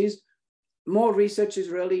Alzheimer's disease. More research is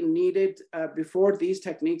really needed before these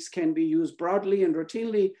techniques can be used broadly and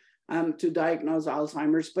routinely to diagnose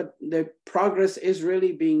Alzheimer's, but the progress is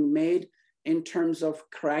really being made in terms of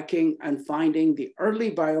cracking and finding the early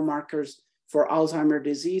biomarkers for Alzheimer's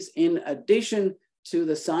disease, in addition to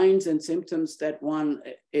the signs and symptoms that one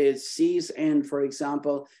sees in, for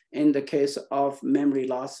example, in the case of memory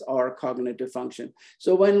loss or cognitive function.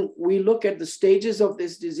 So when we look at the stages of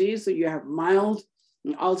this disease, so you have mild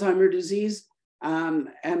Alzheimer's disease, and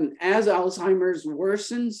as Alzheimer's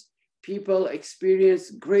worsens, people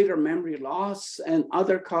experience greater memory loss and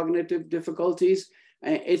other cognitive difficulties.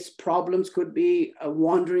 Its problems could be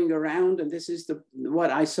wandering around, and this is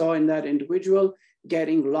what I saw in that individual,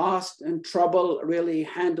 getting lost and trouble really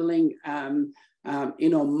handling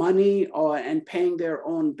money and paying their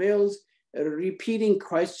own bills, repeating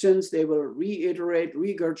questions. They will reiterate,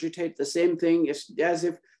 regurgitate the same thing as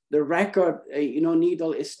if the record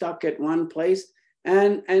needle is stuck at one place,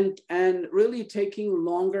 and really taking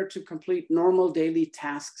longer to complete normal daily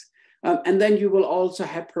tasks. And then you will also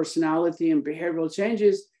have personality and behavioral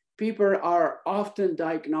changes. People are often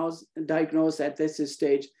diagnosed at this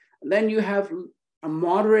stage. And then you have a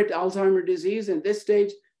moderate Alzheimer's disease. In this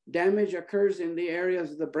stage, damage occurs in the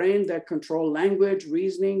areas of the brain that control language,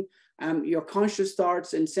 reasoning, your conscious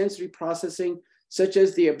thoughts, and sensory processing, such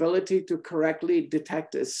as the ability to correctly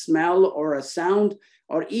detect a smell or a sound,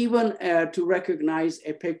 or even to recognize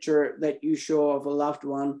a picture that you show of a loved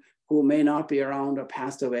one who may not be around or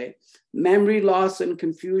passed away. Memory loss and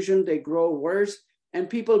confusion, they grow worse, and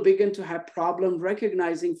people begin to have problems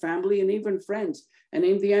recognizing family and even friends. And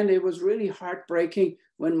in the end, it was really heartbreaking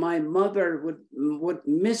when my mother would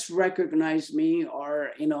misrecognize me,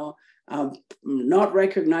 or not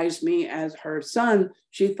recognize me as her son.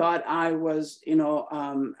 She thought I was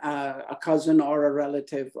a cousin or a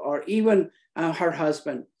relative, or even her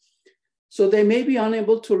husband. So they may be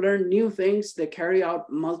unable to learn new things. They carry out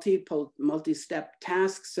multi-step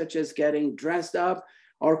tasks, such as getting dressed up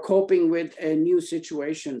or coping with a new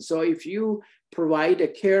situation. So if you provide a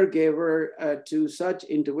caregiver to such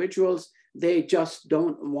individuals, they just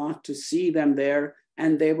don't want to see them there,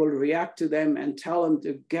 and they will react to them and tell them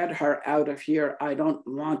to get her out of here. I don't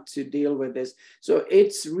want to deal with this. So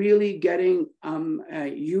it's really getting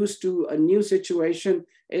used to a new situation.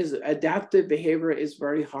 Adaptive behavior is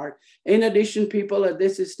very hard. In addition, people at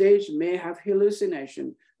this stage may have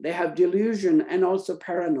hallucination, they have delusion, and also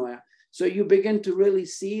paranoia. So you begin to really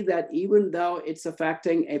see that even though it's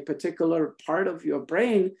affecting a particular part of your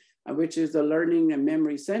brain, which is the learning and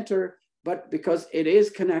memory center, but because it is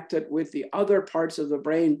connected with the other parts of the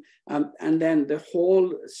brain, and then the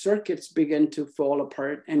whole circuits begin to fall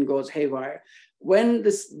apart and goes haywire. When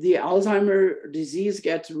the Alzheimer's disease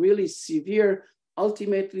gets really severe,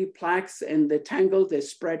 ultimately plaques and the tangle, they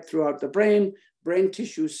spread throughout the brain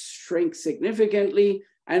tissues shrink significantly,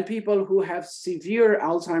 and people who have severe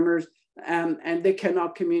Alzheimer's and they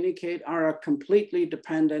cannot communicate are completely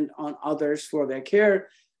dependent on others for their care.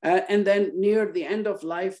 And then near the end of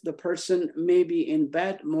life, the person may be in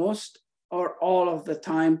bed most or all of the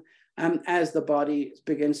time as the body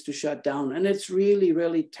begins to shut down. And it's really,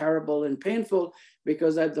 really terrible and painful,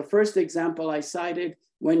 because at the first example I cited,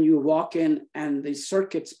 when you walk in and the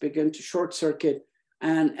circuits begin to short circuit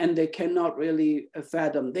and they cannot really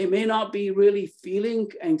fathom. They may not be really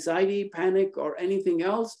feeling anxiety, panic, or anything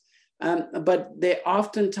else, but they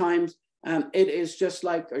oftentimes, it is just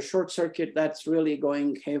like a short circuit that's really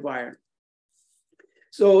going haywire.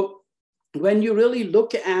 So when you really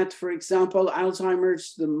look at, for example,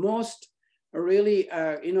 Alzheimer's, the most really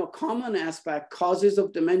common aspect, causes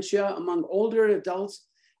of dementia among older adults,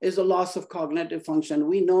 is a loss of cognitive function.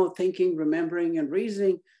 We know thinking, remembering, and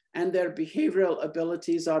reasoning and their behavioral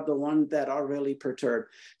abilities are the ones that are really perturbed.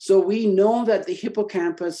 So we know that the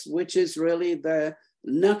hippocampus, which is really the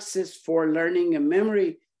nexus for learning and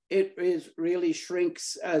memory, it is really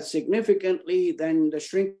shrinks significantly. Then the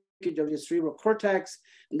shrinkage of the cerebral cortex.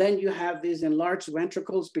 And then you have these enlarged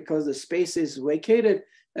ventricles because the space is vacated.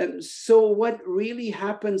 So what really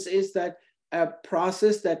happens is that a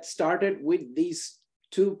process that started with these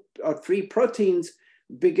 2 or 3 proteins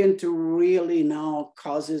begin to really now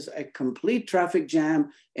causes a complete traffic jam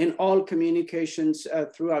in all communications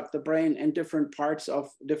throughout the brain and different parts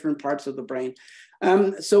of the brain.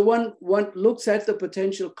 So one looks at the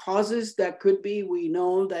potential causes that could be. We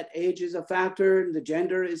know that age is a factor, the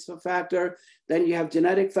gender is a factor. Then you have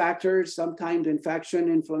genetic factors, sometimes infection,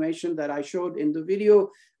 inflammation that I showed in the video,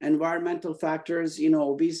 environmental factors,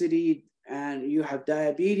 obesity, and you have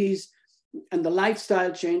diabetes. And the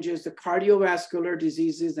lifestyle changes, the cardiovascular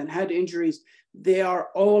diseases and head injuries, they are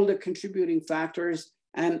all the contributing factors.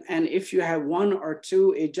 And if you have 1 or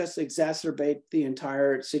 2, it just exacerbates the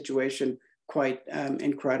entire situation quite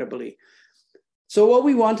incredibly. So what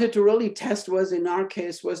we wanted to really test was, in our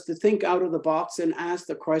case, was to think out of the box and ask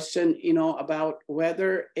the question, about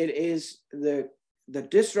whether it is the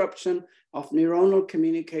disruption of neuronal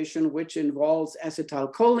communication, which involves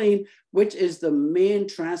acetylcholine, which is the main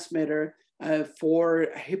transmitter for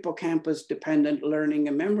hippocampus-dependent learning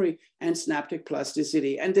and memory and synaptic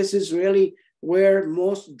plasticity. And this is really where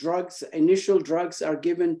most drugs, initial drugs, are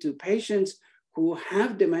given to patients who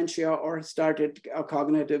have dementia or started a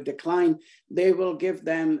cognitive decline. They will give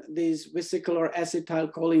them these vesicular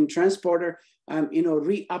acetylcholine transporter,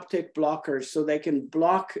 reuptake blockers, so they can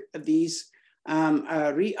block these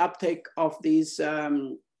reuptake of these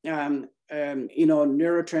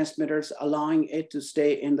neurotransmitters, allowing it to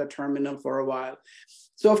stay in the terminal for a while.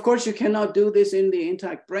 So of course you cannot do this in the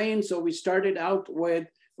intact brain. So we started out with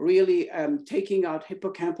really taking out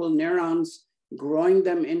hippocampal neurons, growing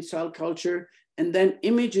them in cell culture, and then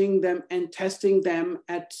imaging them and testing them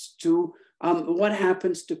to what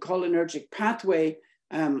happens to cholinergic pathway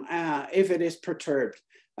if it is perturbed.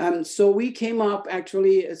 So we came up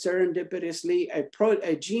actually serendipitously a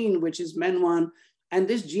gene, which is MEN1, and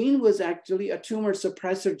this gene was actually a tumor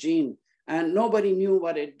suppressor gene, and nobody knew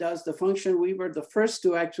what it does, the function. We were the first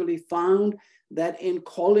to actually found that in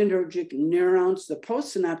cholinergic neurons, the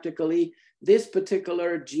postsynaptically, this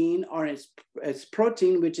particular gene or its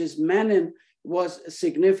protein, which is menin, was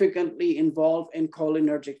significantly involved in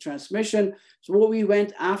cholinergic transmission. So we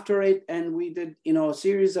went after it, and we did a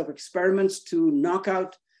series of experiments to knock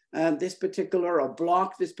out this particular or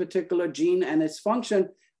block this particular gene and its function.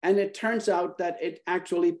 And it turns out that it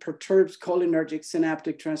actually perturbs cholinergic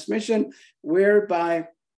synaptic transmission, whereby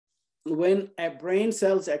when a brain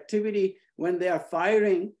cell's activity, when they are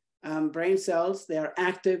firing brain cells, they are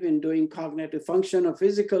active in doing cognitive function or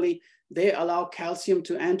physically, they allow calcium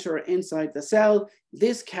to enter inside the cell.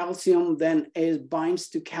 This calcium then binds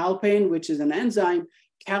to calpain, which is an enzyme.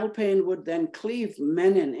 Calpain would then cleave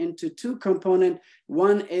menin into two components.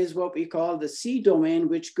 One is what we call the C domain,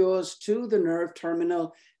 which goes to the nerve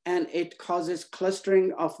terminal, and it causes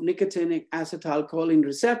clustering of nicotinic acetylcholine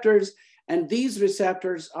receptors. And these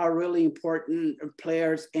receptors are really important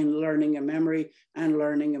players in learning and memory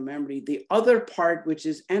The other part, which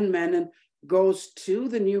is N-menin, goes to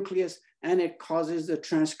the nucleus, and it causes the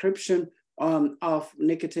transcription of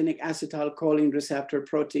nicotinic acetylcholine receptor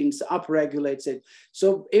proteins, upregulates it.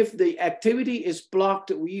 So if the activity is blocked,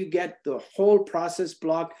 we get the whole process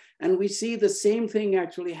blocked. And we see the same thing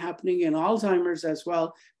actually happening in Alzheimer's as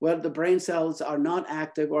well, where the brain cells are not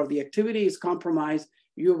active or the activity is compromised.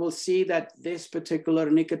 You will see that this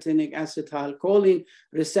particular nicotinic acetylcholine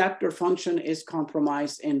receptor function is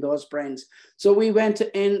compromised in those brains. So we went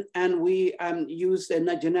in and we used a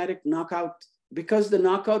genetic knockout, because the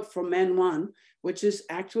knockout from MEN1, which is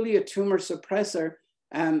actually a tumor suppressor,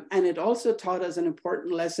 and it also taught us an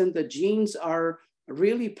important lesson. The genes are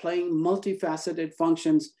really playing multifaceted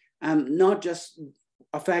functions, not just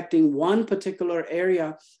affecting one particular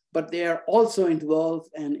area, but they are also involved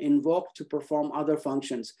and invoked to perform other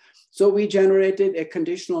functions. So we generated a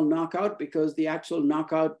conditional knockout because the actual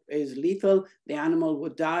knockout is lethal. The animal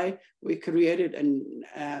would die. We created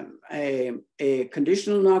a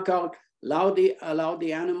conditional knockout, allow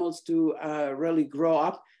the animals to really grow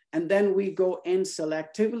up. And then we go in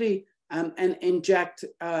selectively and inject,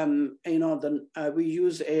 we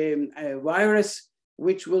use a virus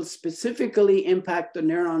which will specifically impact the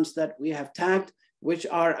neurons that we have tagged, which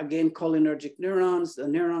are, again, cholinergic neurons, the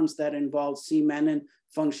neurons that involve C-menin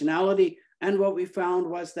functionality. And what we found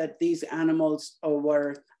was that these animals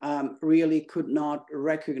really could not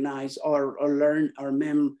recognize or learn or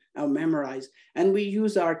memorize. And we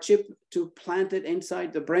use our chip to plant it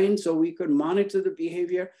inside the brain so we could monitor the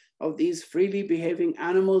behavior of these freely behaving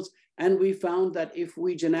animals. And we found that if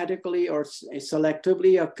we genetically or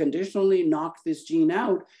selectively or conditionally knock this gene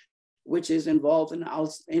out, which is involved in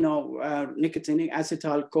nicotinic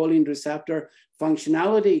acetylcholine receptor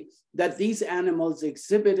functionality, that these animals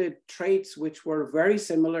exhibited traits which were very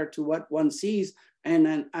similar to what one sees in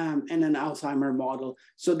an Alzheimer model.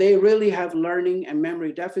 So they really have learning and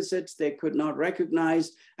memory deficits. They could not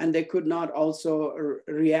recognize, and they could not also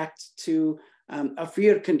react to a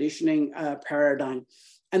fear conditioning paradigm.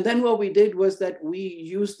 And then what we did was that we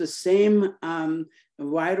used the same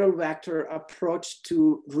viral vector approach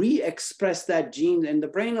to re-express that gene in the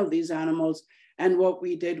brain of these animals. And what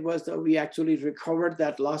we did was that we actually recovered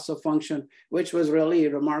that loss of function, which was really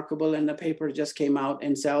remarkable. And the paper just came out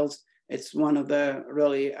in Cells. It's one of the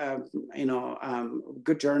really,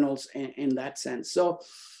 good journals in that sense. So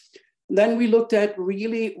Then we looked at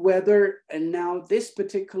really whether, and now this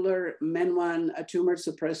particular MEN1 tumor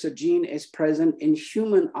suppressor gene is present in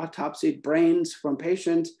human autopsied brains from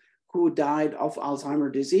patients who died of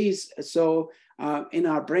Alzheimer's disease. So in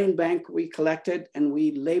our brain bank, we collected and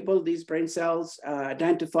we labeled these brain cells,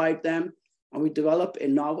 identified them, and we developed a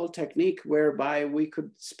novel technique whereby we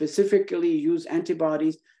could specifically use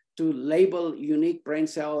antibodies to label unique brain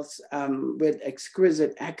cells with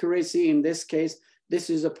exquisite accuracy. In this case, this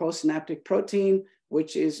is a postsynaptic protein,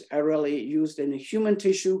 which is really used in a human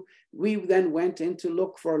tissue. We then went in to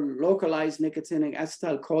look for localized nicotinic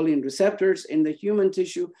acetylcholine receptors in the human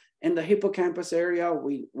tissue, in the hippocampus area.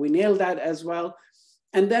 We nailed that as well.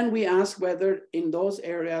 And then we asked whether in those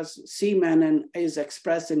areas, C-menin is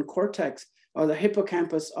expressed in cortex or the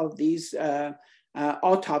hippocampus of these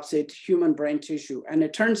autopsied human brain tissue. And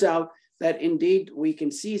it turns out that indeed we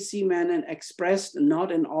can see C-menin expressed not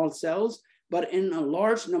in all cells, but in a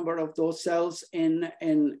large number of those cells in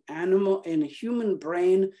human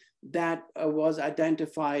brain that was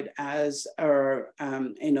identified as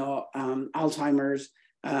Alzheimer's,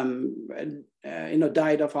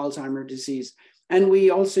 died of Alzheimer's disease. And we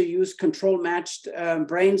also used control matched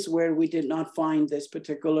brains where we did not find this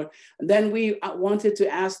particular. Then we wanted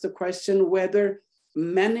to ask the question whether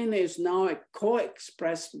menin is now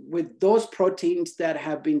co-expressed with those proteins that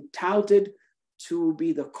have been touted to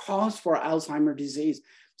be the cause for Alzheimer's disease.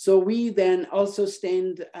 So we then also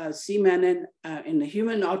stained C-menin in the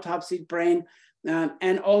human autopsied brain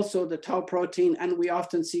and also the tau protein. And we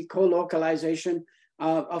often see co-localization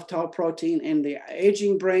of tau protein in the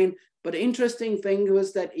aging brain. But the interesting thing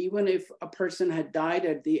was that even if a person had died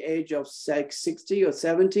at the age of 60 or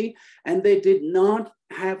 70, and they did not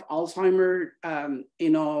have Alzheimer's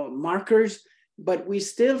markers, but we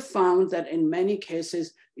still found that in many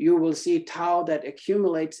cases, you will see tau that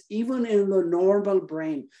accumulates even in the normal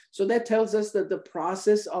brain. So that tells us that the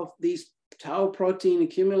process of these tau protein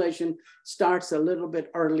accumulation starts a little bit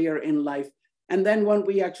earlier in life. And then what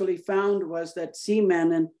we actually found was that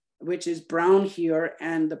C-menin, which is brown here,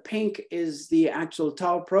 and the pink is the actual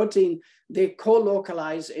tau protein, they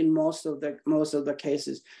co-localize in most of the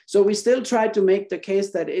cases. So we still try to make the case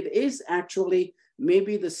that it is actually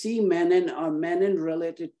maybe the C-menin or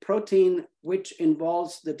menin-related protein, which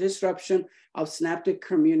involves the disruption of synaptic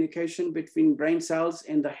communication between brain cells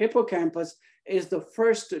in the hippocampus, is the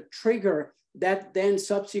first trigger that then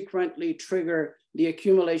subsequently trigger the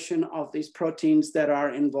accumulation of these proteins that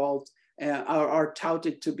are involved, are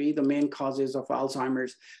touted to be the main causes of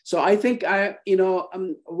Alzheimer's. So I think,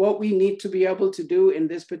 what we need to be able to do in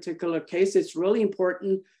this particular case, it's really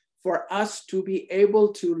important for us to be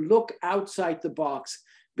able to look outside the box,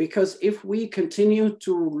 because if we continue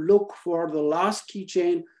to look for the lost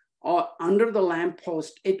keychain or under the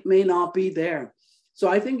lamppost, it may not be there. So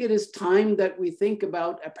I think it is time that we think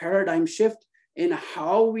about a paradigm shift in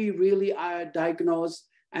how we really diagnose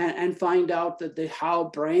and find out that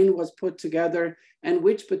how brain was put together and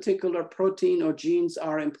which particular protein or genes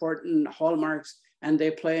are important hallmarks, and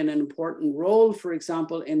they play an important role, for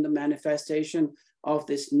example, in the manifestation of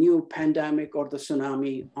this new pandemic or the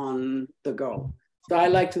tsunami on the go. So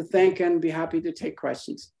I'd like to thank and be happy to take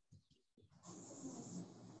questions.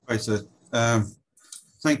 Right, sir.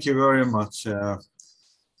 Thank you very much.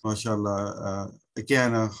 MashaAllah.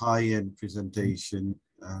 Again, a high-end presentation,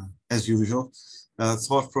 as usual.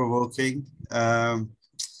 Thought-provoking. There are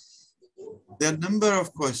a number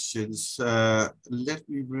of questions. Let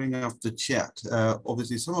me bring up the chat.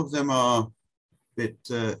 Obviously, some of them are bit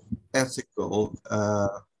ethical,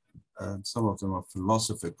 and some of them are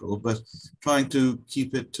philosophical, but trying to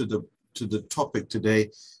keep it to the topic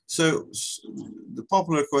today. So the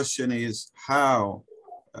popular question is how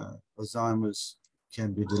Alzheimer's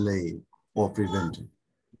can be delayed or prevented.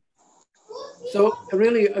 So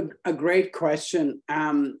really a great question.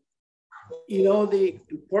 The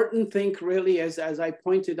important thing really is, as I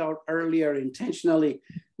pointed out earlier intentionally,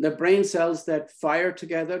 the brain cells that fire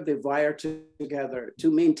together, they wire together. To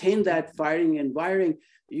maintain that firing and wiring,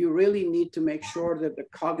 you really need to make sure that the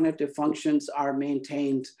cognitive functions are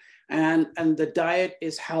maintained and the diet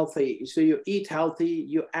is healthy. So you eat healthy,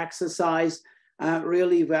 you exercise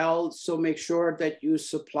really well. So make sure that you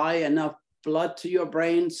supply enough blood to your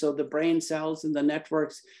brain so the brain cells and the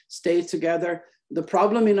networks stay together. The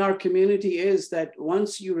problem in our community is that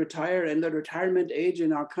once you retire, and the retirement age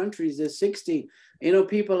in our countries is 60,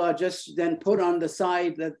 people are just then put on the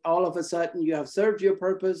side that all of a sudden you have served your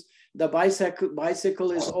purpose. The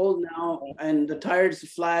bicycle is old now and the tires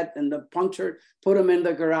flat and the punctured, put them in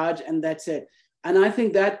the garage and that's it. And I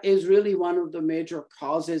think that is really one of the major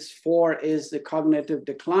causes is the cognitive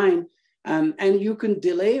decline. And you can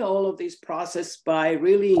delay all of these processes by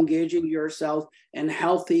really engaging yourself in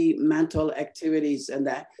healthy mental activities and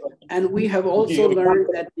that. And we have also learned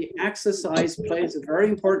that the exercise plays a very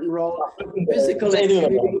important role. Physical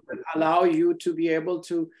activity will allow you to be able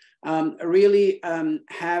to really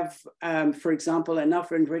have, for example,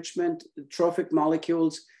 enough enrichment, trophic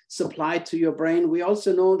molecules supplied to your brain. We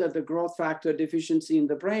also know that the growth factor deficiency in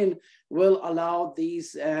the brain will allow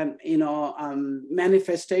these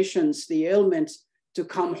manifestations, the ailments, to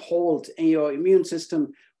come hold in your immune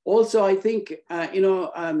system. Also, I think,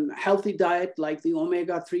 healthy diet like the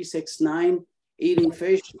omega-369, eating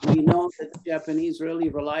fish. We know that the Japanese really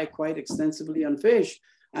rely quite extensively on fish.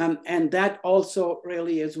 And that also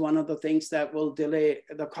really is one of the things that will delay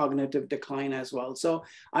the cognitive decline as well. So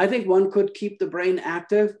I think one could keep the brain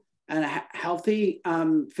active and healthy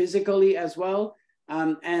physically as well,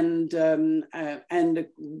 and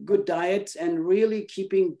good diets, and really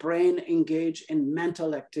keeping brain engaged in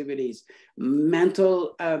mental activities,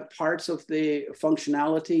 mental parts of the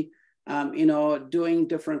functionality, doing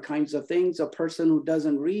different kinds of things. A person who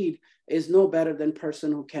doesn't read is no better than a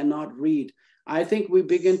person who cannot read. I think we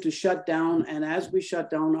begin to shut down, and as we shut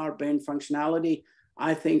down our brain functionality,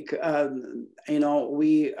 I think,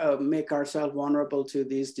 we make ourselves vulnerable to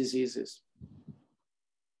these diseases.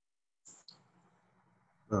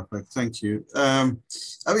 Perfect, thank you. I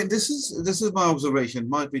mean, this is my observation,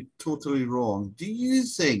 might be totally wrong. Do you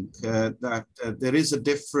think that there is a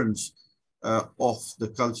difference of the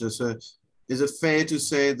culture? So is it fair to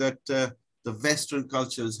say that the Western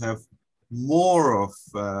cultures have more of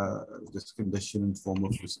this condition in form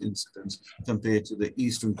of this incidence compared to the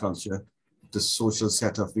Eastern culture, the social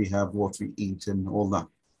setup we have, what we eat and all that?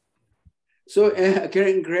 So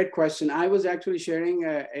great question. I was actually sharing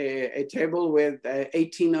a table with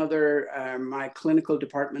 18 other my clinical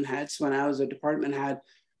department heads when I was a department head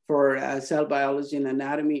for cell biology and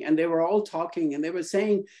anatomy. And they were all talking, and they were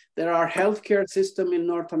saying that our healthcare system in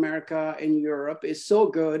North America and Europe is so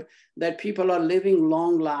good that people are living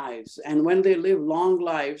long lives. And when they live long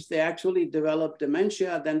lives, they actually develop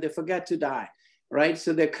dementia, then they forget to die, right?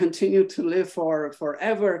 So they continue to live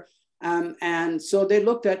forever. And so they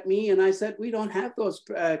looked at me and I said, we don't have those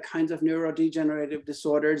kinds of neurodegenerative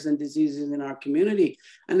disorders and diseases in our community.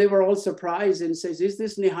 And they were all surprised and says, is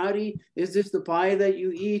this nihari? Is this the pie that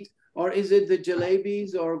you eat? Or is it the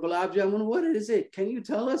jalebis or gulab jamun? What is it? Can you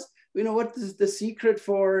tell us, what is the secret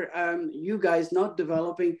for you guys not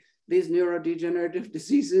developing these neurodegenerative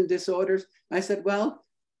diseases and disorders? I said, well,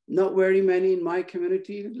 not very many in my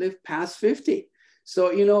community live past 50.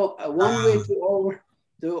 So,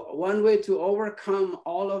 one way to overcome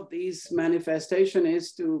all of these manifestations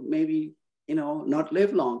is to maybe, not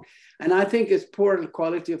live long. And I think it's poor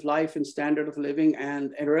quality of life and standard of living,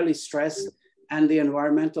 and really stress and the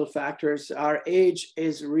environmental factors. Our age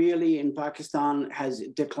is really in Pakistan has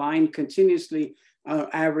declined continuously,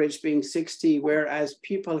 average being 60, whereas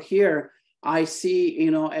people here, I see,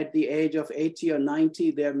 at the age of 80 or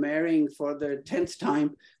 90, they're marrying for the 10th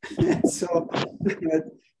time. So,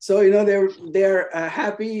 they're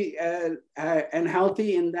happy and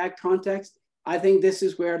healthy in that context. I think this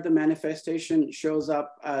is where the manifestation shows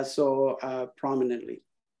up so prominently.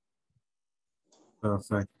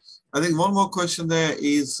 Perfect. I think one more question there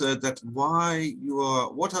is that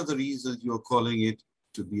what are the reasons you're calling it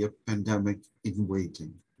to be a pandemic in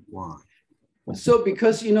waiting? Why? So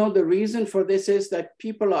because, the reason for this is that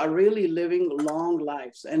people are really living long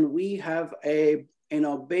lives, and we have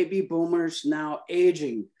baby boomers now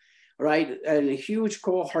aging, right? And a huge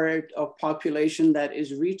cohort of population that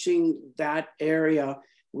is reaching that area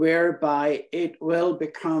whereby it will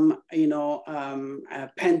become, a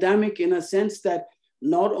pandemic, in a sense that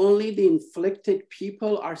not only the inflicted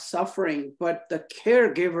people are suffering, but the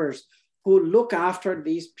caregivers who look after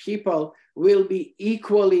these people will be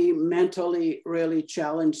equally mentally really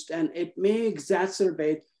challenged, and it may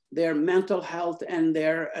exacerbate their mental health and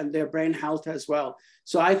their brain health as well.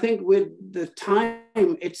 So I think with the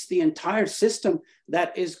time, it's the entire system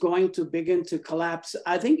that is going to begin to collapse.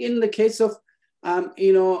 I think in the case of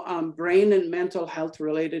brain and mental health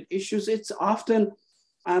related issues, it's often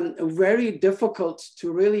very difficult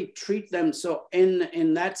to really treat them. So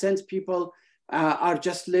in that sense, people are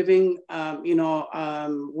just living,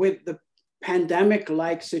 with the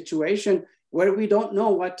pandemic-like situation where we don't know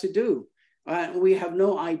what to do. We have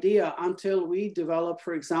no idea until we develop,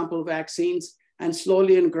 for example, vaccines, and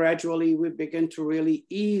slowly and gradually we begin to really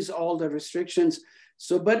ease all the restrictions.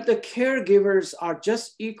 So, but the caregivers are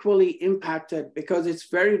just equally impacted because it's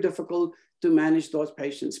very difficult to manage those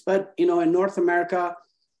patients. But, in North America,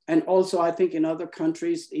 and also I think in other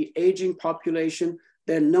countries, the aging population,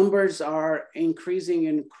 The numbers are increasing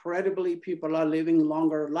incredibly. People are living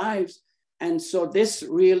longer lives. And so this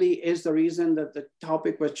really is the reason that the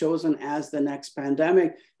topic was chosen as the next pandemic.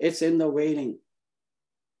 It's in the waiting.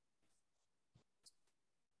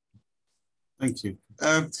 Thank you.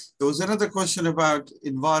 There was another question about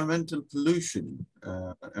environmental pollution,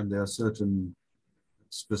 and there are certain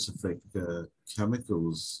specific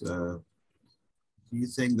chemicals. Do you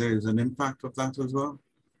think there is an impact of that as well?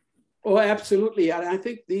 Oh, absolutely. And I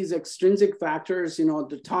think these extrinsic factors,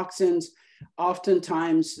 the toxins,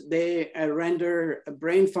 oftentimes they render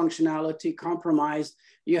brain functionality compromised.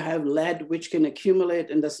 You have lead, which can accumulate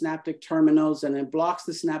in the synaptic terminals, and it blocks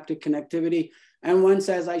the synaptic connectivity. And once,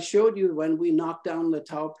 as I showed you, when we knock down the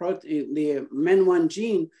tau protein, the MEN1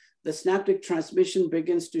 gene, the synaptic transmission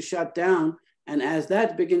begins to shut down. And as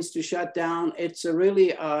that begins to shut down, it's really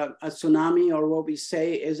a tsunami, or what we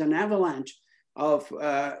say is an avalanche of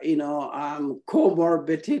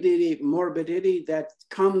morbidity that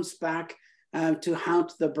comes back to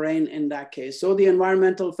haunt the brain in that case. So the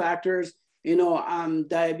environmental factors,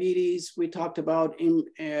 diabetes, we talked about,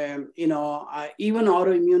 even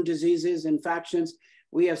autoimmune diseases, infections,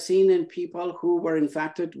 we have seen in people who were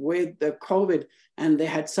infected with the COVID, and they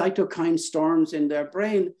had cytokine storms in their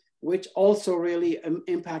brain, which also really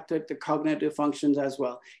impacted the cognitive functions as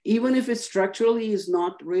well. Even if it structurally is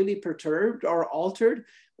not really perturbed or altered,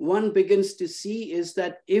 one begins to see is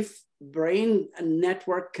that if brain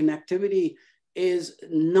network connectivity is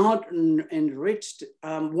not enriched,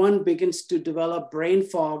 one begins to develop brain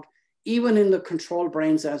fog, even in the controlled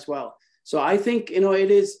brains as well. So I think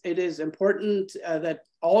it is important that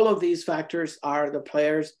all of these factors are the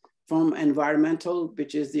players, from environmental,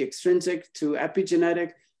 which is the extrinsic, to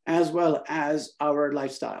epigenetic, as well as our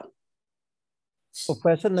lifestyle.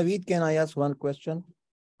 Professor Naweed, can I ask one question?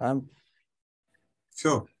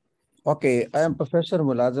 Sure. Okay, I am Professor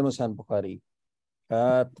Mulazim Hassan Bukhari.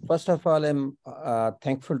 First of all, I'm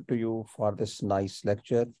thankful to you for this nice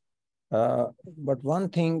lecture. But one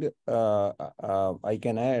thing I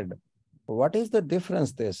can add, what is the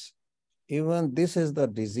difference even this is the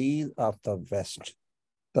disease of the West.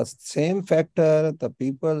 The same factor, the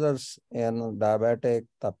people are diabetic,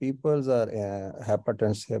 the people are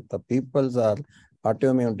hypertensive, the people are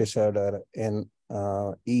autoimmune disorder in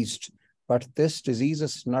East, but this disease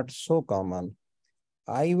is not so common.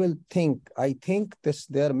 I think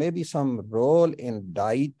there may be some role in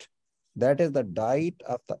diet. That is, the diet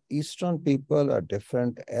of the Eastern people are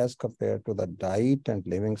different as compared to the diet and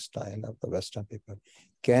living style of the Western people.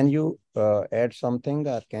 Can you add something,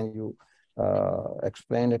 or can you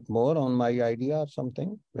explain it more on my idea or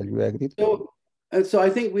something? Will you agree? So I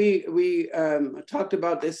think we talked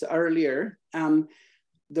about this earlier.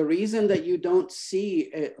 The reason that you don't see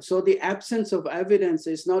it, so the absence of evidence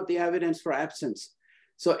is not the evidence for absence.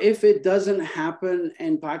 So if it doesn't happen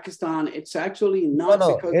in Pakistan, it's actually not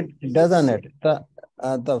because it doesn't.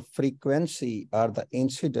 The frequency or the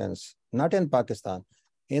incidence, not in Pakistan,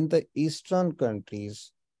 in the Eastern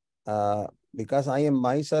countries, because I am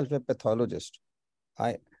myself a pathologist,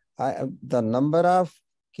 the number of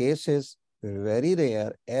cases very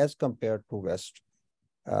rare as compared to West.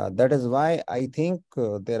 That is why I think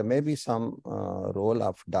there may be some role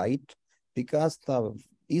of diet, because the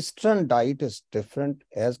Eastern diet is different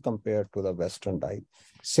as compared to the Western diet.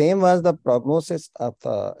 Same as the prognosis of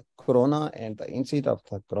the corona and the incidence of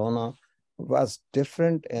the corona was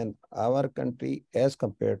different in our country as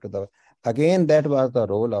compared to the, again, that was the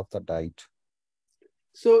role of the diet.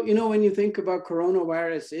 So, when you think about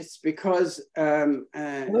coronavirus, it's because, again,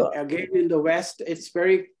 in the West, it's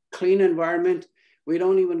very clean environment. We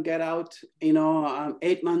don't even get out,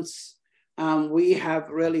 8 months. We have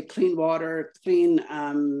really clean water, clean,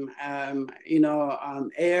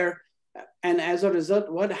 air. And as a result,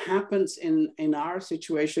 what happens in our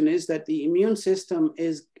situation is that the immune system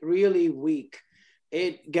is really weak.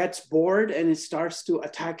 It gets bored and it starts to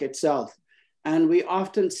attack itself. And we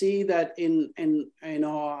often see that in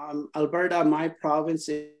Alberta, my province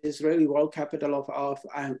is really world capital of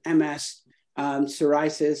MS,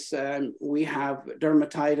 psoriasis, we have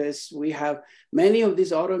dermatitis, we have many of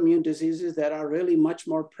these autoimmune diseases that are really much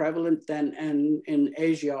more prevalent than in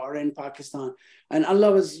Asia or in Pakistan. And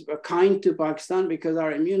Allah was kind to Pakistan because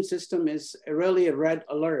our immune system is really a red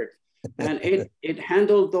alert. And it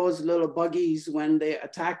handled those little buggies when they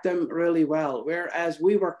attacked them really well, whereas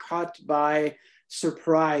we were caught by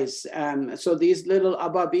surprise. So these little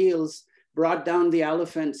ababils brought down the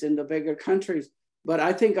elephants in the bigger countries. But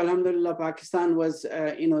I think, alhamdulillah, Pakistan was,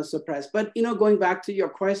 suppressed. But, going back to your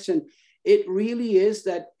question, it really is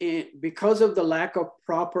that because of the lack of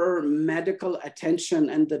proper medical attention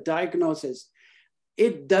and the diagnosis,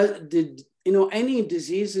 it does, any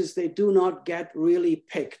diseases, they do not get really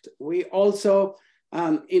picked. We also,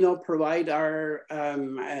 provide our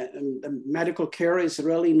medical care is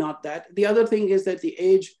really not that. The other thing is that the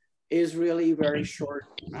age is really very short.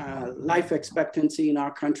 Life expectancy in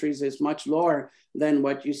our countries is much lower than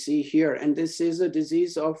what you see here. And this is a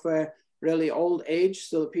disease of really old age.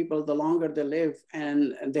 So people, the longer they live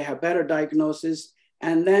and they have better diagnosis.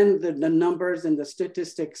 And then the numbers and the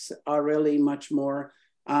statistics are really much more,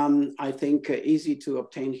 I think, easy to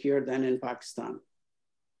obtain here than in Pakistan.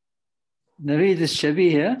 Naweed, this is Shabi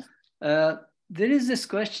here. There is this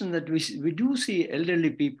question that we do see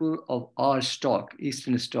elderly people of our stock,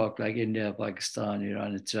 Eastern stock, like India, Pakistan,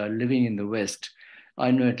 Iran, etc., living in the West. I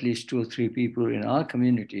know at least 2 or 3 people in our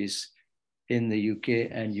communities in the UK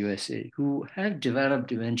and USA who have developed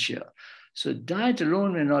dementia. So diet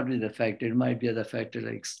alone may not be the factor. It might be other factors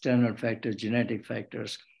like external factors, genetic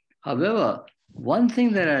factors. However, one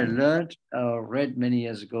thing that I learned or read many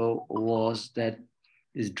years ago was that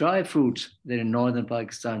is dry fruits that in northern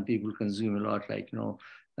Pakistan people consume a lot, like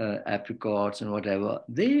apricots and whatever.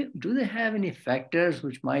 Do they have any factors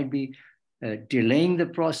which might be delaying the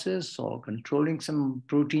process or controlling some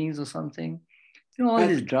proteins or something? All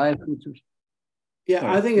these dry fruits.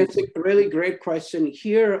 Yeah, I think it's a really great question.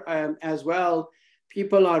 Here as well,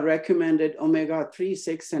 people are recommended omega-3,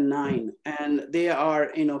 6, and 9, and they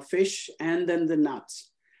are, fish and then the nuts.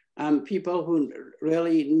 People who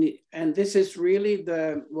really need, and this is really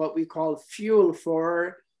what we call fuel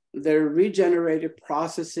for the regenerative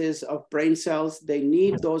processes of brain cells. They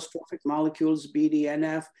need those trophic molecules,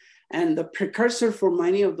 BDNF, and the precursor for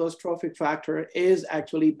many of those trophic factors is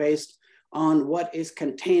actually based on what is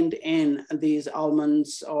contained in these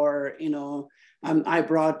almonds, or, I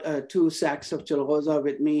brought 2 sacks of chalghoza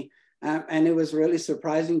with me, and it was really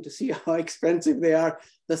surprising to see how expensive they are.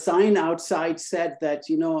 The sign outside said that,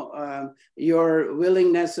 your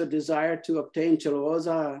willingness or desire to obtain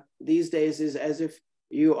chalghoza these days is as if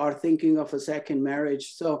you are thinking of a second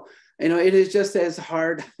marriage. So, it is just as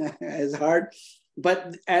hard as hard.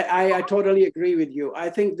 But I totally agree with you. I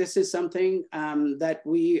think this is something that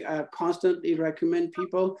we constantly recommend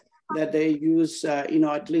people, that they use,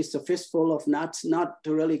 at least a fistful of nuts, not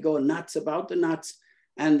to really go nuts about the nuts,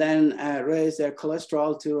 and then raise their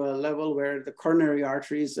cholesterol to a level where the coronary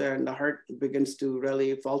arteries and the heart begins to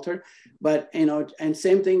really falter. But, and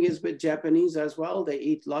same thing is with Japanese as well. They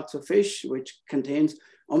eat lots of fish, which contains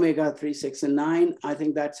omega-3, 6, and 9. I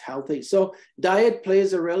think that's healthy. So diet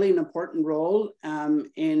plays a really important role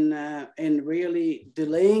in really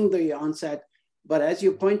delaying the onset. But as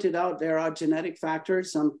you pointed out, there are genetic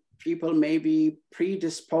factors. Some people may be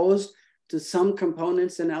predisposed to some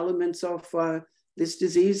components and elements of this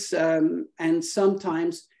disease. And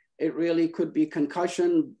sometimes it really could be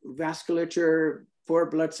concussion, vasculature, poor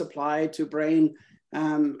blood supply to brain,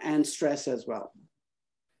 and stress as well.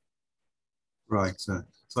 Right.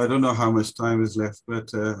 So I don't know how much time is left, but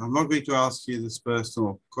I'm not going to ask you this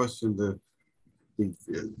personal question. The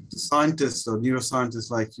scientists or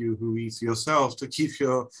neuroscientists like you who eat yourself to keep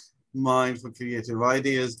your mind for creative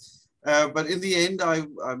ideas. But in the end, I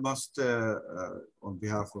must, on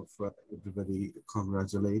behalf of everybody,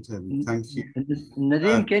 congratulate and thank you.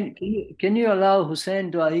 Nadeem, can you allow Hussein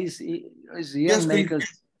to, he's a young medical,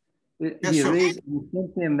 he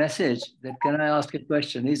sent me a message that can I ask a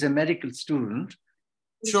question? He's a medical student.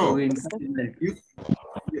 Sure.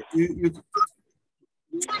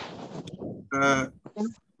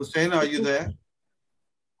 Hussein, are you there?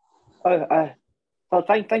 Well,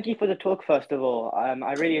 thank you for the talk, first of all.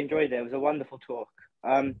 I really enjoyed it. It was a wonderful talk.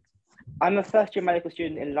 I'm a first-year medical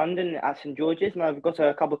student in London at St. George's, and I've got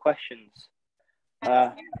a couple of questions.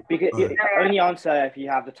 Only answer if you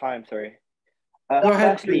have the time, sorry.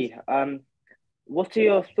 Firstly, what are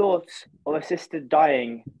your thoughts on assisted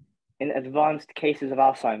dying in advanced cases of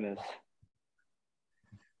Alzheimer's?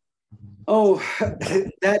 Oh,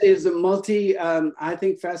 that is a I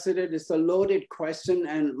think faceted. It's a loaded question,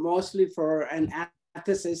 and mostly for an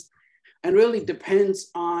ethicist, and really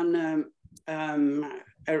depends on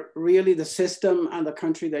really the system and the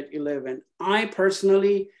country that you live in. I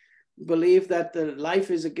personally believe that the life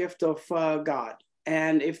is a gift of God.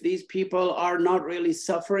 And if these people are not really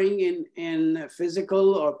suffering in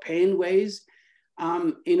physical or pain ways,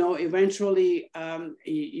 eventually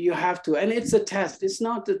you have to, and it's a test. It's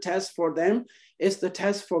not the test for them. It's the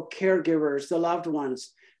test for caregivers, the loved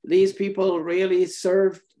ones. These people really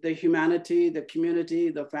served the humanity, the community,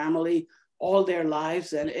 the family, all their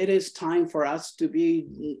lives. And it is time for us to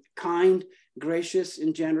be kind, gracious,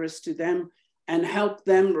 and generous to them, and help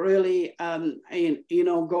them really,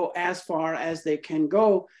 go as far as they can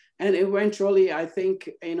go. And eventually, I think,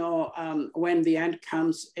 you know, when the end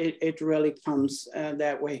comes, it really comes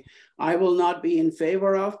that way. I will not be in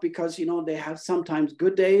favor of, because, you know, they have sometimes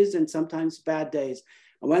good days and sometimes bad days.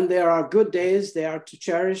 When there are good days, they are to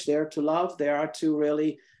cherish, they are to love, they are to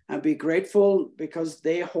really be grateful, because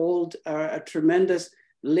they hold a tremendous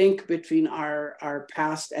link between our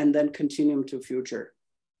past and then continuum to future.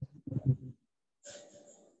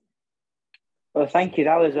 Well, thank you.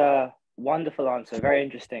 That was a wonderful answer. Very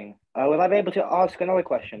interesting. Will I be able to ask another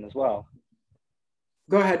question as well?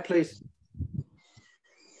 Go ahead, please.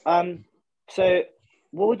 So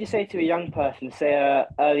what would you say to a young person, say an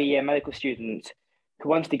early year medical student who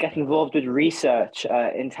wants to get involved with research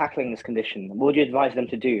in tackling this condition? What would you advise them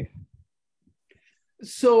to do?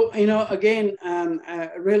 So, you know, again,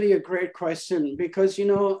 really a great question, because, you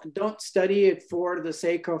know, don't study it for the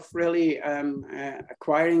sake of really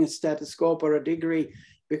acquiring a stethoscope or a degree,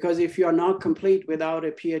 because if you're not complete without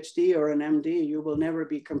a PhD or an MD, you will never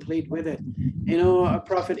be complete with it. You know,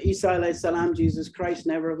 Prophet Isa alayhi salam, Jesus Christ,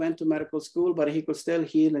 never went to medical school, but he could still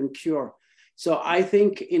heal and cure. So I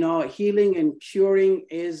think, you know, healing and curing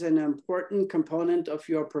is an important component of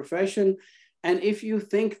your profession. And if you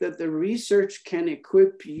think that the research can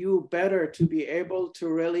equip you better to be able to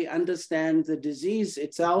really understand the disease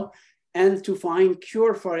itself and to find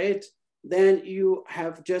cure for it, then you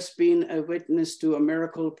have just been a witness to a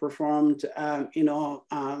miracle performed, you know,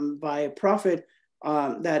 by a prophet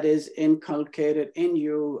that is inculcated in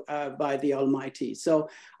you by the Almighty. So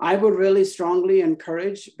I would really strongly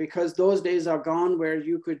encourage, because those days are gone where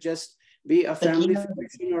you could just be a family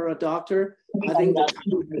physician or a doctor. I think the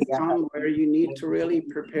time has come where you need to really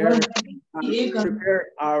prepare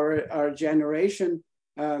our generation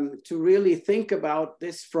to really think about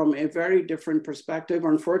this from a very different perspective.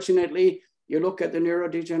 Unfortunately, you look at the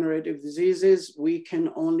neurodegenerative diseases, we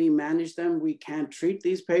can only manage them. We can't treat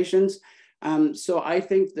these patients. So I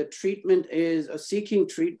think the treatment is, seeking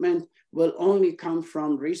treatment will only come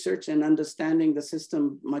from research and understanding the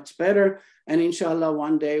system much better. And inshallah,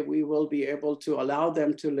 one day we will be able to allow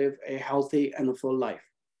them to live a healthy and a full life.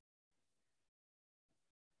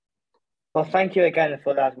 Well, thank you again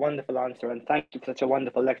for that wonderful answer. And thank you for such a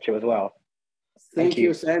wonderful lecture as well. Thank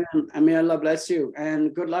you, Sam. And may Allah bless you.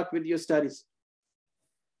 And good luck with your studies.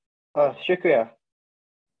 Shukriya.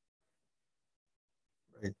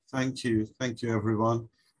 Great. Thank you. Thank you, everyone.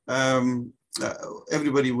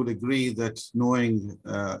 Everybody would agree that knowing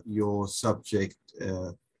your subject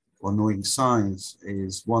or knowing science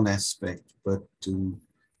is one aspect, but to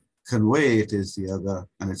convey it is the other,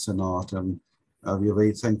 and it's an art. And we are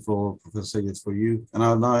very thankful, Professor Syed, for you. And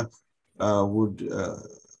I now would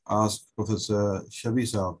ask Professor Shabi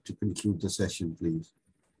Saab to conclude the session, please.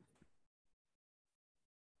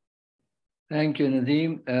 Thank you,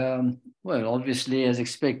 Nadeem. Well, obviously, as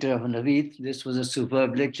expected of Naweed, this was a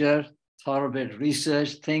superb lecture, thoroughbred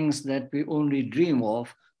research, things that we only dream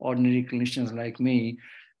of, ordinary clinicians like me.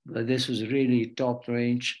 But this was really top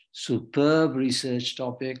range, superb research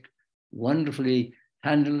topic, wonderfully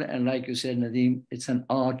handled. And like you said, Nadeem, it's an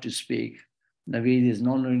art to speak. Naweed is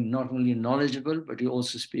not only knowledgeable, but he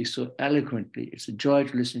also speaks so eloquently. It's a joy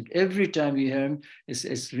to listen to. Every time you hear him,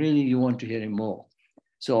 it's really, you want to hear him more.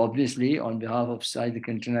 So obviously, on behalf of SIVU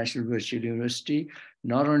International Virtual University,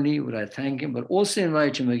 not only would I thank him, but also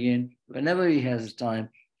invite him again whenever he has time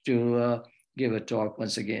to give a talk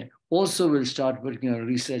once again. Also, we'll start working on a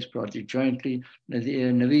research project jointly.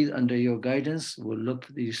 Naweed, under your guidance, will look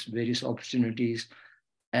for these various opportunities.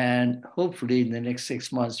 And hopefully in the next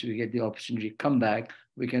 6 months, we get the opportunity to come back.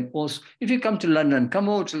 We can also, if you come to London, come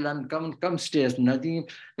over to London, come stay. Nadeem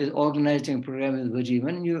is organizing a program with Waji.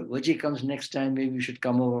 When Waji comes next time, maybe you should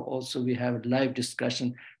come over. Also, we have a live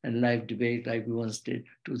discussion and live debate like we once did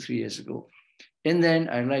 2-3 years ago. And then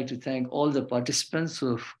I'd like to thank all the participants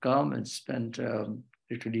who have come and spent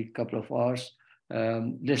literally a couple of hours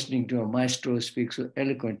listening to a maestro speak so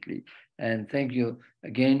eloquently. And thank you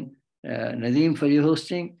again, Nadeem, for your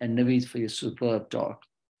hosting, and Naweed for your superb talk.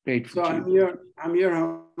 Grateful to you. I'm your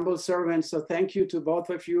humble servant. So thank you to both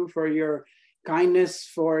of you for your kindness,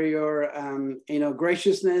 for your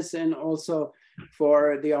graciousness, and also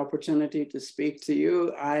for the opportunity to speak to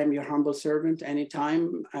you. I am your humble servant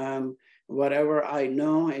anytime. Whatever I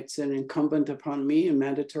know, it's an incumbent upon me and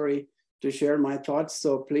mandatory to share my thoughts.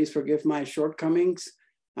 So please forgive my shortcomings.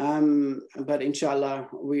 But inshallah,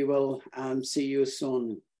 we will see you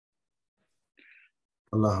soon.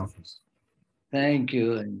 Allah Hafiz. Thank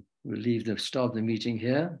you. And we'll stop the meeting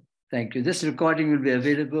here. Thank you. This recording will be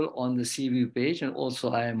available on the SIVU page and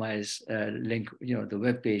also IMI's link, the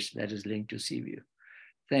web page that is linked to SIVU.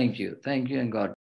 Thank you. Thank you, and God.